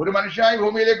ഒരു മനുഷ്യനായി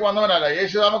ഭൂമിയിലേക്ക് വന്നവനല്ല.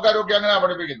 യേശു നാമക്കാരൊക്കെ അങ്ങനെയാണ്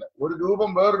പഠിപ്പിക്കുന്നത്. ഒരു രൂപം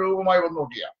വേറൊരു രൂപമായി വന്നു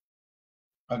നോക്കിയ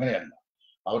അങ്ങനെയല്ല.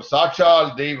 അവർ സാക്ഷാൽ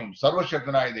ദൈവം,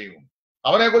 സർവശക്തനായ ദൈവം.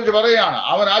 അവനെ കുറിച്ച് പറയുകയാണ്,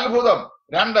 അവൻ അത്ഭുതം,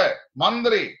 2,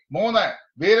 മന്ത്രി, 3,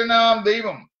 വീരനാം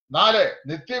ദൈവം, 4,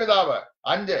 നിത്യപിതാവ്,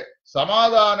 5,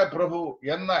 സമാധാന പ്രഭു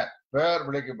എന്ന് പേർ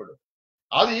വിളിക്കപ്പെടും.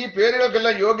 അത് ഈ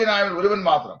പേരുകൾക്കെല്ലാം യോഗ്യനായവൻ ഒരുവൻ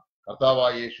മാത്രം,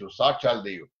 കർത്താവായ യേശു, സാക്ഷാൽ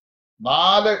ദൈവം.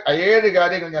 7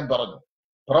 കാര്യങ്ങൾ ഞാൻ പറഞ്ഞു.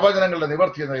 പ്രവചനങ്ങളുടെ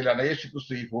നിവർത്തി എന്ന നിലയിലാണ് യേശു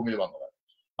ക്രിസ്തു ഈ ഭൂമിയിൽ വന്നത്.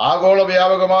 ആഗോള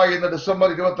വ്യാപകമായി ഇന്ന് ഡിസംബർ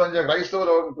 25 ക്രൈസ്തവ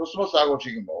ലോകം ക്രിസ്മസ്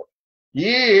ആഘോഷിക്കുമ്പോൾ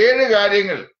ഈ 7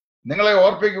 കാര്യങ്ങൾ നിങ്ങളെ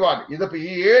ഓർപ്പിക്കുവാൻ, ഇതിപ്പോ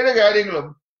ഈ 7 കാര്യങ്ങളും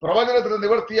പ്രവചനത്തിന്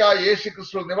നിവർത്തിയായ യേശു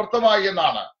ക്രിസ്തു നിവർത്തമായി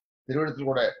എന്നാണ്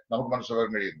തിരുവഴുത്തിലൂടെ നമുക്ക്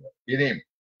മനസ്സിലാക്കാൻ കഴിയുന്നത്. ഇനിയും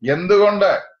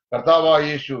എന്തുകൊണ്ട് കർത്താവായ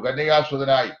യേശു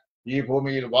കന്യകാസുതനായി ഈ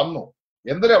ഭൂമിയിൽ വന്നു,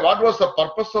 എന്തിനാ, what was the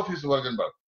purpose of his virgin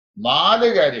birth?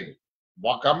 4 കാര്യങ്ങൾ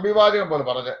കമ്പിവാചകം പോലെ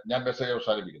പറഞ്ഞ് ഞാൻ മെസ്സേജ്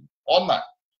അവസാനിപ്പിക്കുന്നു. 1,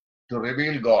 ടു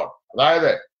റിവീൽ ഗോഡ്,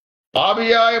 അതായത്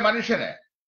പാപിയായ മനുഷ്യനെ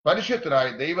പരിശുദ്ധനായ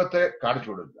ദൈവത്തെ കാണിച്ചു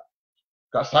കൊടുക്കുക.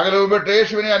 സകലവും വിട്ട്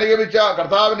യേശുവിനെ അനുഗമിച്ച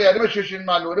കർത്താവിന്റെ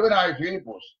അരുമശിഷ്യന്മാരിൽ ഒരുവനായ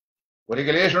ഫിലിപ്പോസ്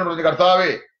ഒരിക്കൽ യേശുവിനോട് പറഞ്ഞു,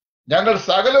 കർത്താവേ, ഞങ്ങൾ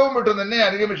സകലവും വിട്ട് നിന്നെ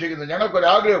അനുഗമിച്ചിരിക്കുന്നു,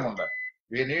 ഞങ്ങൾക്കൊരാഗ്രഹമുണ്ട്.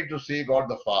 We need to see God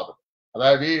the father.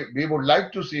 അതായത് we would like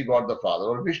to see God the father,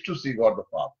 or wish to see God the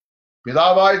father.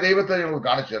 പിതാവായ ദൈവത്തെ ഞങ്ങൾ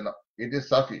കാണിച്ചു തരണം. It is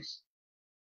സഫീസ്.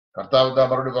 കർത്താവ് എന്താ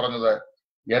മറുപടി പറഞ്ഞത്?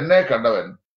 എന്നെ കണ്ടവൻ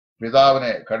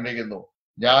പിതാവിനെ കണ്ടിരിക്കുന്നു,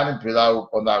 ഞാനും പിതാവും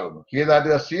ഒന്നാകുന്നു. He that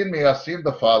has seen me has seen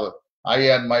the Father. I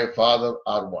and my Father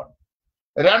are one.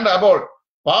 2, അപ്പോൾ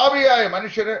പാപിയായ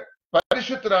മനുഷ്യന്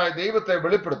പരിശുദ്ധനായ ദൈവത്തെ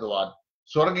വെളിപ്പെടുത്തുവാൻ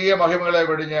സ്വർഗീയ മഹിമകളെ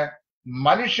വെടിഞ്ഞ്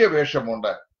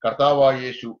മനുഷ്യവേഷമുണ്ട് കർത്താവായ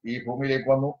യേശു ഈ ഭൂമിയിലേക്ക്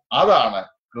വന്നു. അതാണ്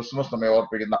ക്രിസ്മസ് നമ്മെ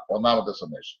ഓർപ്പിക്കുന്ന 1ാമത്തെ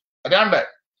സന്ദേശം. 2,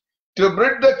 to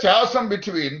ബ്രിഡ് the ചാസം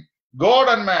between God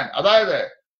and മാൻ. അതായത്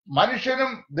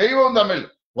മനുഷ്യനും ദൈവവും തമ്മിൽ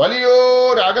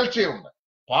വലിയൊരു അകൽച്ചയുണ്ട്.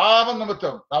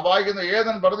 പാപനിമിത്തം നാം വായിക്കുന്ന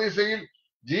ഏദൻ പർദീസയിൽ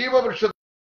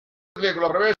ജീവവൃക്ഷത്തിലേക്കുള്ള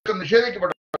പ്രവേശനം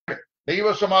നിഷേധിക്കപ്പെട്ട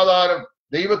ദൈവസമാധാനം,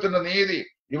 ദൈവത്തിന്റെ നീതി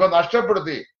ഇവ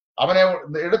നഷ്ടപ്പെടുത്തി അവനെ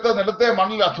എടുത്ത നിലത്തെ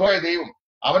മണ്ണിൽ അധ്വായ ദൈവം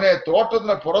അവനെ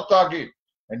തോട്ടത്തിന് പുറത്താക്കി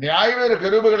ന്യായവിധ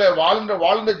കെരൂബുകളെ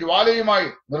വാളിന്റെ ജ്വാലയുമായി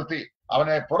നിർത്തി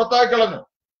അവനെ പുറത്താക്കി കളഞ്ഞു.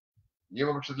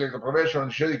 ജീവവൃക്ഷത്തിലേക്ക് പ്രവേശനം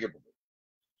നിഷേധിക്കപ്പെട്ടു.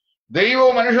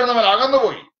 ദൈവവും മനുഷ്യനും തമ്മിൽ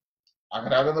അകന്നുപോയി.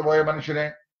 അങ്ങനെ അകന്നുപോയ മനുഷ്യനെ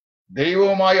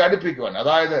ദൈവവുമായി അടുപ്പിക്കുവാൻ,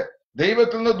 അതായത്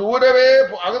ദൈവത്തിൽ നിന്ന് ദൂരവേ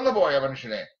അകന്നുപോയ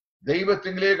മനുഷ്യനെ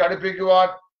ദൈവത്തിലേക്ക് അടുപ്പിക്കുവാൻ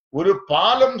ഒരു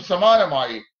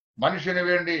സമാനമായി മനുഷ്യന്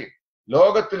വേണ്ടി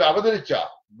ലോകത്തിൽ അവതരിച്ച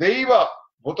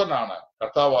ദൈവപുത്രനാണ്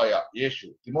കർത്താവായ യേശു.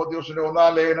 തിമോഥെയോസിന്റെ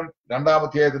 1-ാം ലേഖനം 2-ാം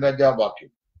അധ്യായത്തിന്റെ 5-ാം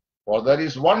വാക്യം. For there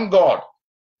is one God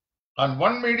and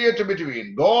one mediator between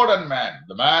God and man,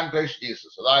 the man Christ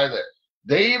Jesus. അതായത്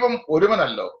ദൈവം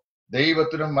ഒരുവനല്ലോ,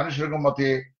 ദൈവത്തിനും മനുഷ്യർക്കും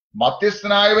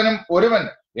മധ്യസ്ഥനായവനും ഒരുവൻ,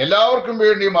 എല്ലാവർക്കും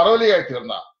വേണ്ടി മറുപടിയായി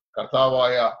തീർന്ന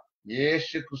കർത്താവായ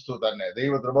യേശു ക്രിസ്തു തന്നെ,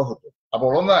 ദൈവ ത്രിമഹത്വം. അപ്പോൾ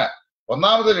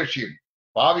 1-ാമത്തെ ലക്ഷ്യം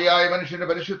പാപിയായ മനുഷ്യന്റെ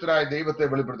പരിശുദ്ധനായ ദൈവത്തെ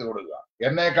വെളിപ്പെടുത്തി കൊടുക്കുക.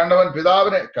 എന്നെ കണ്ടവൻ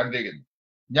പിതാവിനെ കണ്ടിരിക്കുന്നു.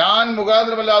 ഞാൻ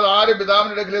മുഖാന്തരമല്ലാതെ ആരും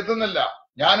പിതാവിന്റെ അടുക്കൽ എത്തുന്നില്ല.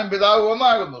 ഞാനും പിതാവ്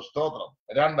ഒന്നാകുന്നു. സ്തോത്രം.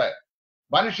 2,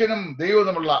 മനുഷ്യനും ദൈവവും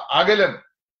തമ്മിലുള്ള അകലം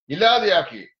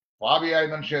ഇല്ലാതെയാക്കി പാപിയായ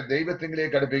മനുഷ്യനെ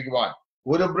ദൈവത്തിലേക്ക് അടുപ്പിക്കുവാൻ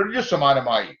ഒരു ബ്രിഡ്ജ്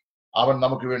സമാനമായി അവൻ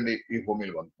നമുക്ക് വേണ്ടി ഈ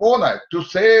ഭൂമിയിൽ വന്നു. 3, to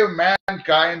save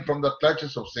mankind from the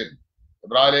clutches of sin.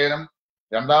 Ibrahim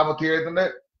 2-ാം അധ്യായത്തിന്റെ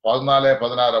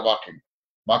 14-16 വാക്യങ്ങൾ.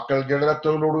 മക്കൾ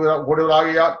ജഡരക്തങ്ങളോട്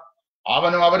കൂടിയവരാകിയാൽ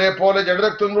അവനും അവരെ പോലെ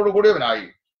ജഡരക്തങ്ങളോട് കൂടിയവനായി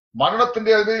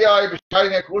മരണത്തിന്റെ അധിപതിയായ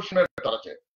പിശാചിനെ ക്രൂശിന്മേൽ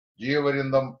തറച്ച്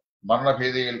ജീവപര്യന്തം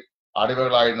മരണഭീതിയിൽ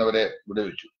അടിമകളായിരുന്നവരെ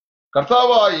വിടുവിച്ചു.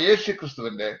 കർത്താവായ യേശു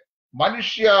ക്രിസ്തുവിന്റെ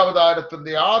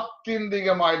മനുഷ്യാവതാരത്തിന്റെ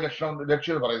ആത്യന്തികമായ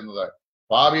ലക്ഷ്യം പറയുന്നത്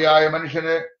പാപിയായ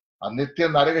മനുഷ്യനെ നിത്യ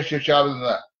നരകശിക്ഷാവിൽ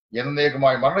നിന്ന്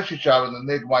എന്നേക്കുമായി മരണശിക്ഷാവിൽ നിന്ന്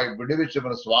എന്നേക്കുമായി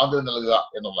വിടുവിച്ചവന് സ്വാതന്ത്ര്യം നൽകുക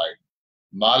എന്നുള്ളതായിരുന്നു.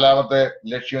 4-ാമത്തെ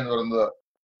ലക്ഷ്യം എന്ന് പറയുന്നത്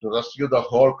to rescue the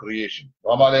whole creation.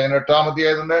 റോമാലേഖനം 8-ാം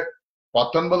അധ്യായത്തിന്റെ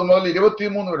 19 മുതൽ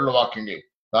 23 വരെയുള്ള വാക്യങ്ങൾ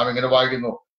നാം ഇങ്ങനെ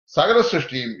വായിക്കുന്നു. സകല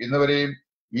സൃഷ്ടിയും ഇന്നുവരെയും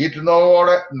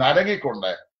ഈറ്റുന്നതോടെ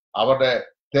നരകിക്കൊണ്ട് അവരുടെ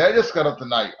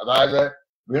തേജസ്കരത്തിനായി, അതായത്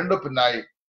വീണ്ടെടുപ്പിനായി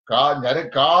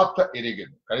കാത്ത്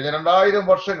ഇരിക്കുന്നു. കഴിഞ്ഞ 2000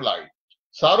 വർഷങ്ങളായി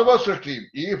സർവ സൃഷ്ടിയും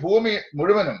ഈ ഭൂമി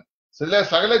മുഴുവനും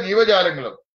സകല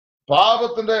ജീവജാലങ്ങളും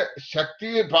പാപത്തിന്റെ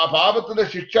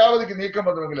ശിക്ഷാവധിക്ക് നീക്കം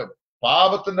വന്നുവെങ്കിലും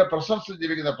പാപത്തിന്റെ പ്രശംസ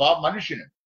ജീവിക്കുന്ന മനുഷ്യനും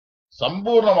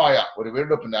സമ്പൂർണമായ ഒരു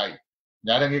വീണ്ടെടുപ്പിനായി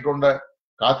ഞരങ്ങിക്കൊണ്ട്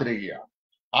കാത്തിരിക്കുകയാണ്.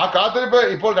 ആ കാത്തിരിപ്പ്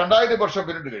ഇപ്പോൾ 2000 വർഷം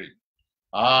പിന്നിട്ട് കഴിഞ്ഞു.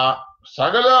 ആ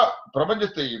സകല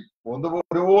പ്രപഞ്ചത്തെയും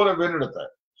ഒരുപോലെ വീണ്ടെടുത്ത്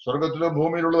സ്വർഗത്തിലും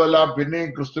ഭൂമിയിലുള്ളതെല്ലാം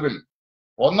പിന്നെയും ക്രിസ്തുവിൽ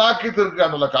ഒന്നാക്കി തീർക്കുക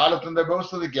എന്നുള്ള കാലത്തിന്റെ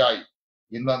വ്യവസ്ഥിതിക്കായി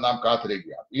ഇന്ന് നാം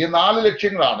കാത്തിരിക്കുകയാണ്. ഈ 4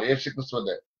 ലക്ഷ്യങ്ങളാണ് യേശു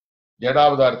ക്രിസ്തുവിന്റെ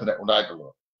ജഡാവതാരത്തിന്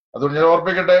ഉണ്ടായിട്ടുള്ളത്. അതുകൊണ്ട് ഞാൻ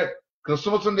ഓർപ്പിക്കട്ടെ,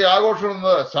 ക്രിസ്മസിന്റെ ആഘോഷം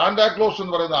എന്നത് സാന്റാക്ലോസ്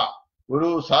എന്ന് പറയുന്ന ഒരു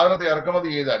സാധനത്തെ ഇറക്കുമതി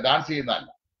ചെയ്ത് ഡാൻസ് ചെയ്യുന്നതല്ല.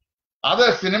 അത്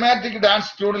സിനിമാറ്റിക്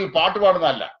ഡാൻസ് ട്യൂണിൽ പാട്ട്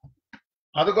പാടുന്നതല്ല.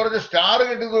 അത് കുറച്ച് സ്റ്റാർ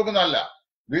കെട്ടി തൂക്കുന്നതല്ല.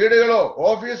 വീടുകളോ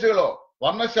ഓഫീസുകളോ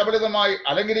വർണ്ണശബളിതമായി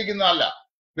അലങ്കരിക്കുന്നതല്ല.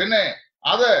 പിന്നെ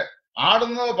അത്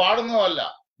ആടുന്നതോ പാടുന്നതോ അല്ല.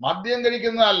 മദ്യം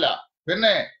കഴിക്കുന്നതല്ല.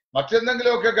 പിന്നെ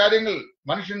മറ്റെന്തെങ്കിലുമൊക്കെ കാര്യങ്ങൾ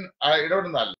മനുഷ്യൻ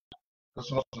ഇടപെടുന്നതല്ല.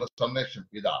 ക്രിസ്മസിന്റെ സന്ദേശം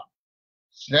ഇതാണ്.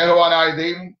 സ്നേഹവാനായ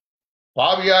ദൈവം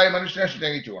പാപിയായ മനുഷ്യനെ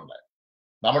സ്നേഹിച്ചുകൊണ്ട്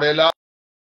നമ്മുടെ എല്ലാവരുടെയും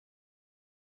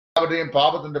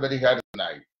പാപത്തിന്റെ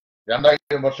പരിഹാരത്തിനായി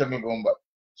 2000 വർഷങ്ങൾക്ക് മുമ്പ്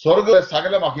സ്വർഗ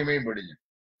സകല മഹിമയും വെടിഞ്ഞ്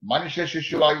മനുഷ്യ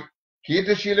ശിശുവായി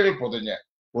കീറ്റശീലകൾ പൊതിഞ്ഞ്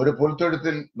ഒരു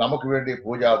പുൽത്തൊഴുത്തിൽ നമുക്ക് വേണ്ടി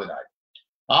പൂജാതനായി.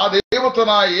 ആ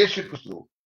ദൈവത്വനായ യേശു ക്രിസ്തു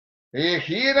ഈ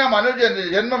ഹീന മനുജന്റെ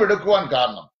ജന്മമെടുക്കുവാൻ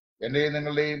കാരണം എന്റെയും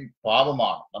നിങ്ങളുടെയും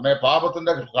പാപമാണ്. നമ്മെ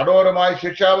പാപത്തിന്റെ കഠോരമായ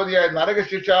ശിക്ഷാവധിയായ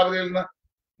നരകശിക്ഷാവധിയിൽ നിന്ന്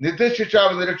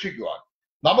നിത്യശിക്ഷാവധി രക്ഷിക്കുവാൻ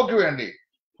നമുക്ക് വേണ്ടി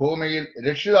ഭൂമിയിൽ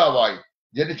രക്ഷിതാവായി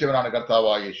ജനിച്ചവനാണ്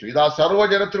കർത്താവായ യേശു. ഇതാ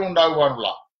സർവ്വജനത്തിനും ഉണ്ടാകുവാനുള്ള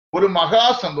ഒരു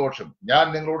മഹാസന്തോഷം ഞാൻ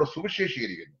നിങ്ങളോട്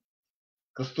സുവിശേഷീകരിക്കുന്നു.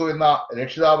 ക്രിസ്തു എന്ന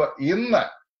രക്ഷിതാവ് ഇന്ന്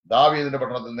ദാവീദിന്റെ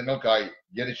പട്ടണത്തിൽ നിങ്ങൾക്കായി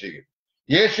ജനിച്ചിരിക്കുന്നു.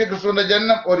 യേശു ക്രിസ്തുവിന്റെ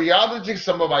ജന്മം ഒരു യാദൃച്ഛിക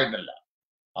സംഭവമായിരുന്നില്ല.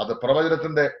 അത്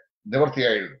പ്രവചനത്തിന്റെ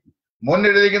നിവൃത്തിയായിരുന്നു.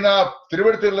 മുന്നെഴുതിയിരിക്കുന്ന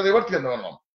തിരുവെഴുത്തുകളുടെ നിവൃത്തി എന്ന്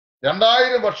പറഞ്ഞു.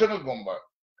 2000 വർഷങ്ങൾക്ക് മുമ്പ്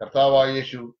കർത്താവായ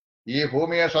യേശു ഈ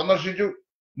ഭൂമിയെ സന്ദർശിച്ചു.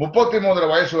 33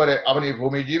 വയസ്സുവരെ അവൻ ഈ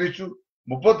ഭൂമിയിൽ ജീവിച്ചു.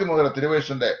 33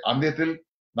 തിരുവയസ്സിന്റെ അന്ത്യത്തിൽ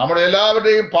നമ്മുടെ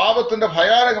എല്ലാവരുടെയും പാപത്തിന്റെ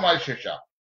ഭയാനകമായ ശിക്ഷ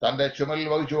തന്റെ ചുമലിൽ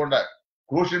വഹിച്ചുകൊണ്ട്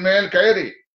ക്രൂശിന്മേൽ കയറി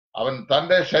അവൻ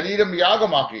തന്റെ ശരീരം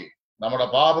യാഗമാക്കി നമ്മുടെ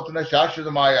പാപത്തിന്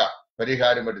ശാശ്വതമായ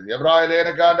പരിഹാരം വരുത്തി. എബ്രായ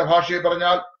ലേഖനക്കാരന്റെ ഭാഷയിൽ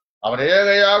പറഞ്ഞാൽ അവൻ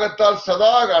ഏകയാഗത്താൽ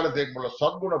സദാകാലത്തേക്കുമുള്ള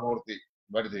സദ്ഗുണപൂർത്തി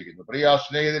വരുത്തിയിരിക്കുന്നു. പ്രിയ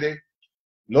സ്നേഹിതരെ,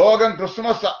 ലോകം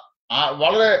ക്രിസ്മസ്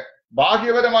വളരെ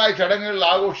ബാഹ്യപരമായ ചടങ്ങുകളിൽ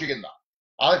ആഘോഷിക്കുന്ന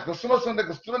അത്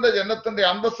ക്രിസ്തുവിന്റെ ജനനത്തിന്റെ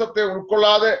അന്തസ്സത്തെ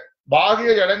ഉൾക്കൊള്ളാതെ ബാഹ്യ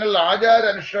ചടങ്ങുകളിൽ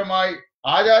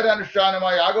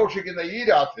ആചാരാനുഷ്ഠാനമായി ആഘോഷിക്കുന്ന ഈ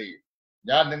രാത്രിയിൽ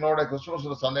ഞാൻ നിങ്ങളോട്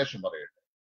ക്രിസ്മസിന്റെ സന്ദേശം പറയട്ടെ.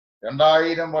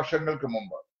 2000 വർഷങ്ങൾക്ക്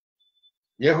മുമ്പ്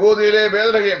യഹൂദിയിലെ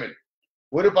ബേത്ലഹേമിൽ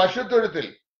ഒരു പശുത്തൊഴുത്തിൽ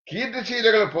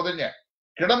കീറ്റുശീലകൾ പൊതിഞ്ഞ്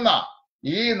കിടന്ന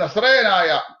ഈ നസറേയനായ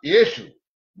യേശു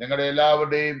നിങ്ങളുടെ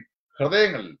എല്ലാവരുടെയും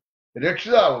ഹൃദയങ്ങളിൽ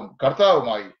രക്ഷിതാവും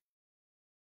കർത്താവുമായി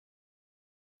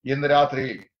ഇന്ന്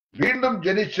രാത്രിയിൽ വീണ്ടും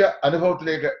ജനിച്ച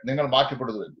അനുഭവത്തിലേക്ക് നിങ്ങൾ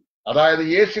മാറ്റപ്പെടുന്നുവെങ്കിൽ, അതായത്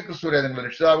യേശു ക്രിസ്തുവിനെ നിങ്ങൾ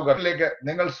രക്ഷിതാവ് കർത്താവിലേക്ക്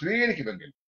നിങ്ങൾ സ്വീകരിക്കുമെങ്കിൽ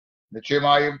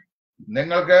നിശ്ചയമായും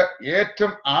നിങ്ങൾക്ക്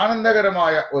ഏറ്റവും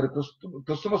ആനന്ദകരമായ ഒരു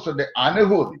ക്രിസ്തുമസിന്റെ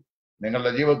അനുഭൂതി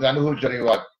നിങ്ങളുടെ ജീവിതത്തിൽ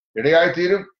അനുഭവിച്ചറിയുവാൻ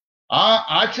ഇടയായിത്തീരും. ആ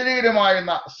ആശ്ചര്യകരമായ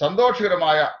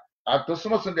സന്തോഷകരമായ ആ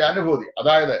ക്രിസ്മസിന്റെ അനുഭൂതി,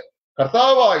 അതായത്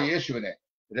കർത്താവായ യേശുവിനെ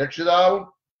രക്ഷിതാവും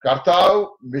കർത്താവും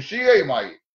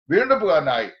മിശിഹയുമായി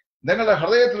വീണ്ടെടുപ്പുകാരനായി നിങ്ങളുടെ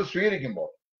ഹൃദയത്തിൽ സ്വീകരിക്കുമ്പോൾ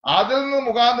അതിൽ നിന്ന്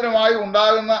മുഖാന്തരമായി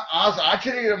ഉണ്ടാകുന്ന ആ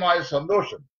ആശ്ചര്യകരമായ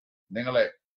സന്തോഷം നിങ്ങളെ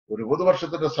ഒരു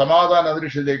പുതുവർഷത്തിന്റെ സമാധാന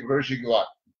അന്തരീക്ഷത്തിലേക്ക് പ്രവേശിക്കുവാൻ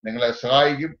നിങ്ങളെ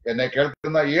സഹായിക്കും. എന്നെ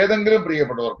കേൾക്കുന്ന ഏതെങ്കിലും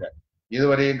പ്രിയപ്പെട്ടവർക്ക്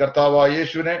ഇതുവരെയും കർത്താവായ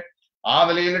യേശുവിനെ ആ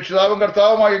നിലയിൽ രക്ഷിതാവും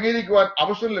കർത്താവുമായി അംഗീകരിക്കുവാൻ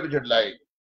അവസരം ലഭിച്ചിട്ടില്ലായിരിക്കും.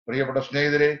 പ്രിയപ്പെട്ട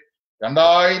സ്നേഹിതരെ,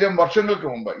 2000 വർഷങ്ങൾക്ക്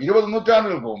മുമ്പ്, 20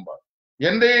 നൂറ്റാണ്ടുകൾക്ക് മുമ്പ്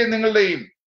എന്റെയും നിങ്ങളുടെയും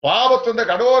പാപത്തിന്റെ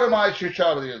കഠോരമായ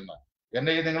ശിക്ഷാവിധിയിൽ നിന്ന്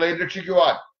എന്നെയും നിങ്ങളെയും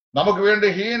രക്ഷിക്കുവാൻ നമുക്ക് വേണ്ടി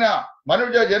ഹീന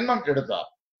മനുഷ്യ ജന്മം എടുത്ത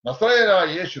നസ്രയനായ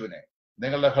യേശുവിനെ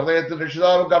നിങ്ങളുടെ ഹൃദയത്തിൽ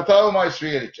രക്ഷിതാവും കർത്താവുമായി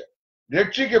സ്വീകരിച്ച്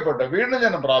രക്ഷിക്കപ്പെട്ട് വീണ്ടും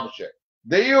ജന്മം പ്രാപിച്ച്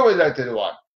ദൈവവൈദ്യായി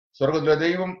തരുവാൻ സ്വർഗത്തിലെ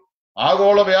ദൈവം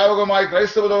ആഗോള വ്യാപകമായി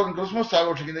ക്രൈസ്തവ ലോകം ക്രിസ്മസ്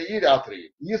ആഘോഷിക്കുന്ന ഈ രാത്രിയിൽ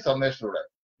ഈ സന്ദേശത്തിലൂടെ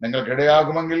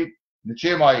നിങ്ങൾക്കിടയാകുമെങ്കിൽ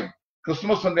നിശ്ചയമായും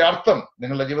ക്രിസ്മസിന്റെ അർത്ഥം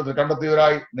നിങ്ങളുടെ ജീവിതത്തിൽ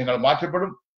കണ്ടെത്തിയവരായി നിങ്ങൾ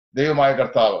മാറ്റപ്പെടും. ദൈവമായ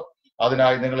കർത്താവ്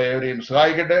അതിനായി നിങ്ങളെ ഏവരെയും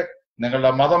സഹായിക്കട്ടെ.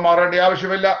 നിങ്ങളുടെ മതം മാറേണ്ട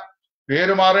ആവശ്യമില്ല,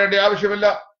 പേര് മാറേണ്ട ആവശ്യമില്ല,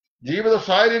 ജീവിത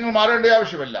സാഹചര്യങ്ങൾ മാറേണ്ട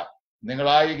ആവശ്യമില്ല.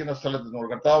 നിങ്ങളായിരിക്കുന്ന സ്ഥലത്ത് നിങ്ങൾ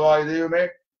കർത്താവായ ദൈവമേ,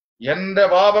 എന്റെ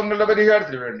പാപങ്ങളുടെ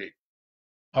പരിഹാരത്തിന് വേണ്ടി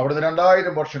അവിടുന്ന്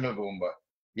 2000 വർഷങ്ങൾക്ക് മുമ്പ്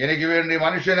എനിക്ക് വേണ്ടി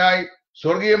മനുഷ്യനായി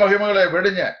സ്വർഗീയ മഹിമകളെ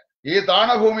വെടിഞ്ഞ് ഈ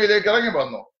താണഭൂമിയിലേക്ക് ഇറങ്ങി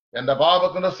വന്നു. എന്റെ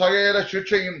പാപത്തിന്റെ സകല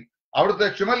ശിക്ഷയും അവിടുത്തെ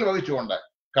ചുമൽ വഹിച്ചുകൊണ്ട്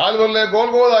കാൽവരിലെ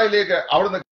ഗോൽഗോതായിലേക്ക്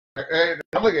അവിടുന്ന്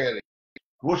കടന്നു കയറി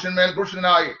ക്രൂശന്മേൽ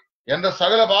ക്രൂശനായി എന്റെ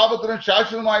സകല പാപത്തിനും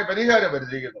ശാശ്വതമായി പരിഹാരം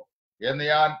വരുത്തിയിരിക്കുന്നു എന്ന്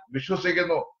ഞാൻ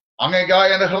വിശ്വസിക്കുന്നു. അങ്ങേക്കായ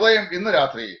എന്റെ ഹൃദയം ഇന്ന്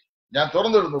രാത്രി ഞാൻ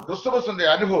തുറന്നിടുന്നു. ക്രിസ്തുമസിന്റെ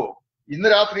അനുഭവം ഇന്ന്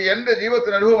രാത്രി എന്റെ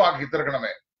ജീവിതത്തിന് അനുഭവമാക്കി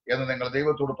തീർക്കണമേ എന്ന് നിങ്ങൾ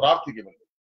ദൈവത്തോട് പ്രാർത്ഥിക്കുമല്ലോ.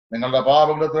 നിങ്ങളുടെ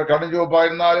പാപങ്ങൾ എത്ര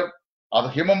കടുംചുവപ്പായിരുന്നാലും അത്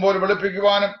ഹിമം പോലെ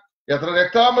വെളുപ്പിക്കുവാനും എത്ര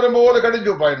രക്താംബരം പോലെ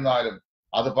കടുംചുവപ്പായിരുന്നാലും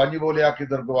അത് പഞ്ഞുപോലെയാക്കി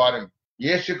തീർക്കുവാനും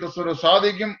യേശു ക്രിസ്തുവിന്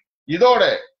സാധിക്കും.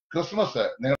 ഇതോടെ ക്രിസ്മസ്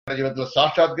നിങ്ങളുടെ ജീവിതത്തിൽ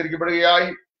സാക്ഷാത്കരിക്കപ്പെടുകയായി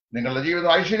നിങ്ങളുടെ ജീവിതം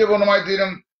ഐശ്വര്യപൂർണമായി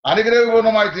തീരും,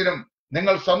 അനുഗ്രഹപൂർണമായി തീരും,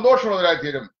 നിങ്ങൾ സന്തോഷമുള്ളവരായി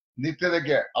തീരും,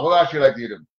 നിത്യതയ്ക്ക് അവകാശികളായി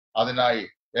തീരും. അതിനായി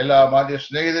എല്ലാ മാന്യ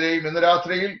സ്നേഹിതരെയും ഇന്ന്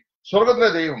രാത്രിയിൽ സ്വർഗത്തിലെ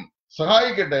ദൈവം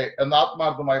സഹായിക്കട്ടെ എന്ന്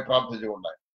ആത്മാർത്ഥമായി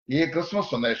പ്രാർത്ഥിച്ചുകൊണ്ട് ഈ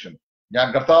ക്രിസ്മസ് സന്ദേശം ഞാൻ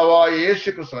കർത്താവായ യേശു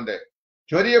ക്രിസ്തുവിന്റെ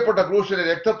ചൊരിയപ്പെട്ട ക്രൂശിലെ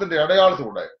രക്തത്തിന്റെ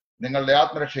അടയാളത്തിലൂടെ നിങ്ങളുടെ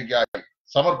ആത്മരക്ഷയ്ക്കായി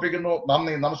സമർപ്പിക്കുന്നു.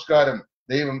 നന്ദി, നമസ്കാരം.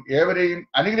 ദൈവം ഏവരെയും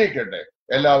അനുഗ്രഹിക്കട്ടെ.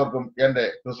 എല്ലാവർക്കും എന്റെ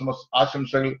ക്രിസ്മസ്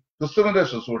ആശംസകൾ. ക്രിസ്തുവിന്റെ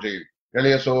ശുശ്രൂഷയിൽ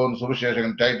എളിയ സഹോദരൻ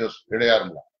സുവിശേഷകൻ ടൈറ്റസ്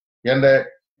ഇടയാറുള്ള എന്റെ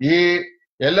ഈ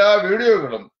എല്ലാ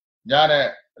വീഡിയോകളും ഞാൻ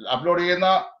അപ്ലോഡ് ചെയ്യുന്ന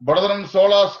ബർദനം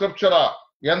സോള സ്ക്രിപ്ചറ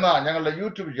എന്ന ഞങ്ങളുടെ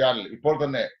യൂട്യൂബ് ചാനൽ ഇപ്പോൾ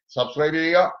തന്നെ സബ്സ്ക്രൈബ്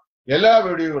ചെയ്യുക. എല്ലാ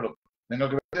വീഡിയോകളും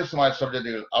നിങ്ങൾക്ക് വ്യത്യസ്തമായ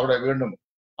സബ്ജക്റ്റുകൾ അവിടെ വീണ്ടും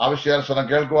ആവശ്യാനുസരണം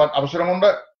കേൾക്കുവാൻ അവസരമുണ്ട്.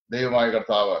 ദൈവമായ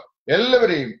കർത്താവ്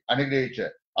എല്ലാവരെയും അനുഗ്രഹിച്ച്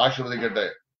ആശീർവദിക്കട്ടെ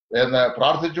എന്ന്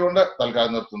പ്രാർത്ഥിച്ചുകൊണ്ട്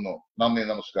തൽക്കാലം നിർത്തുന്നു. നന്ദി,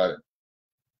 നമസ്കാരം.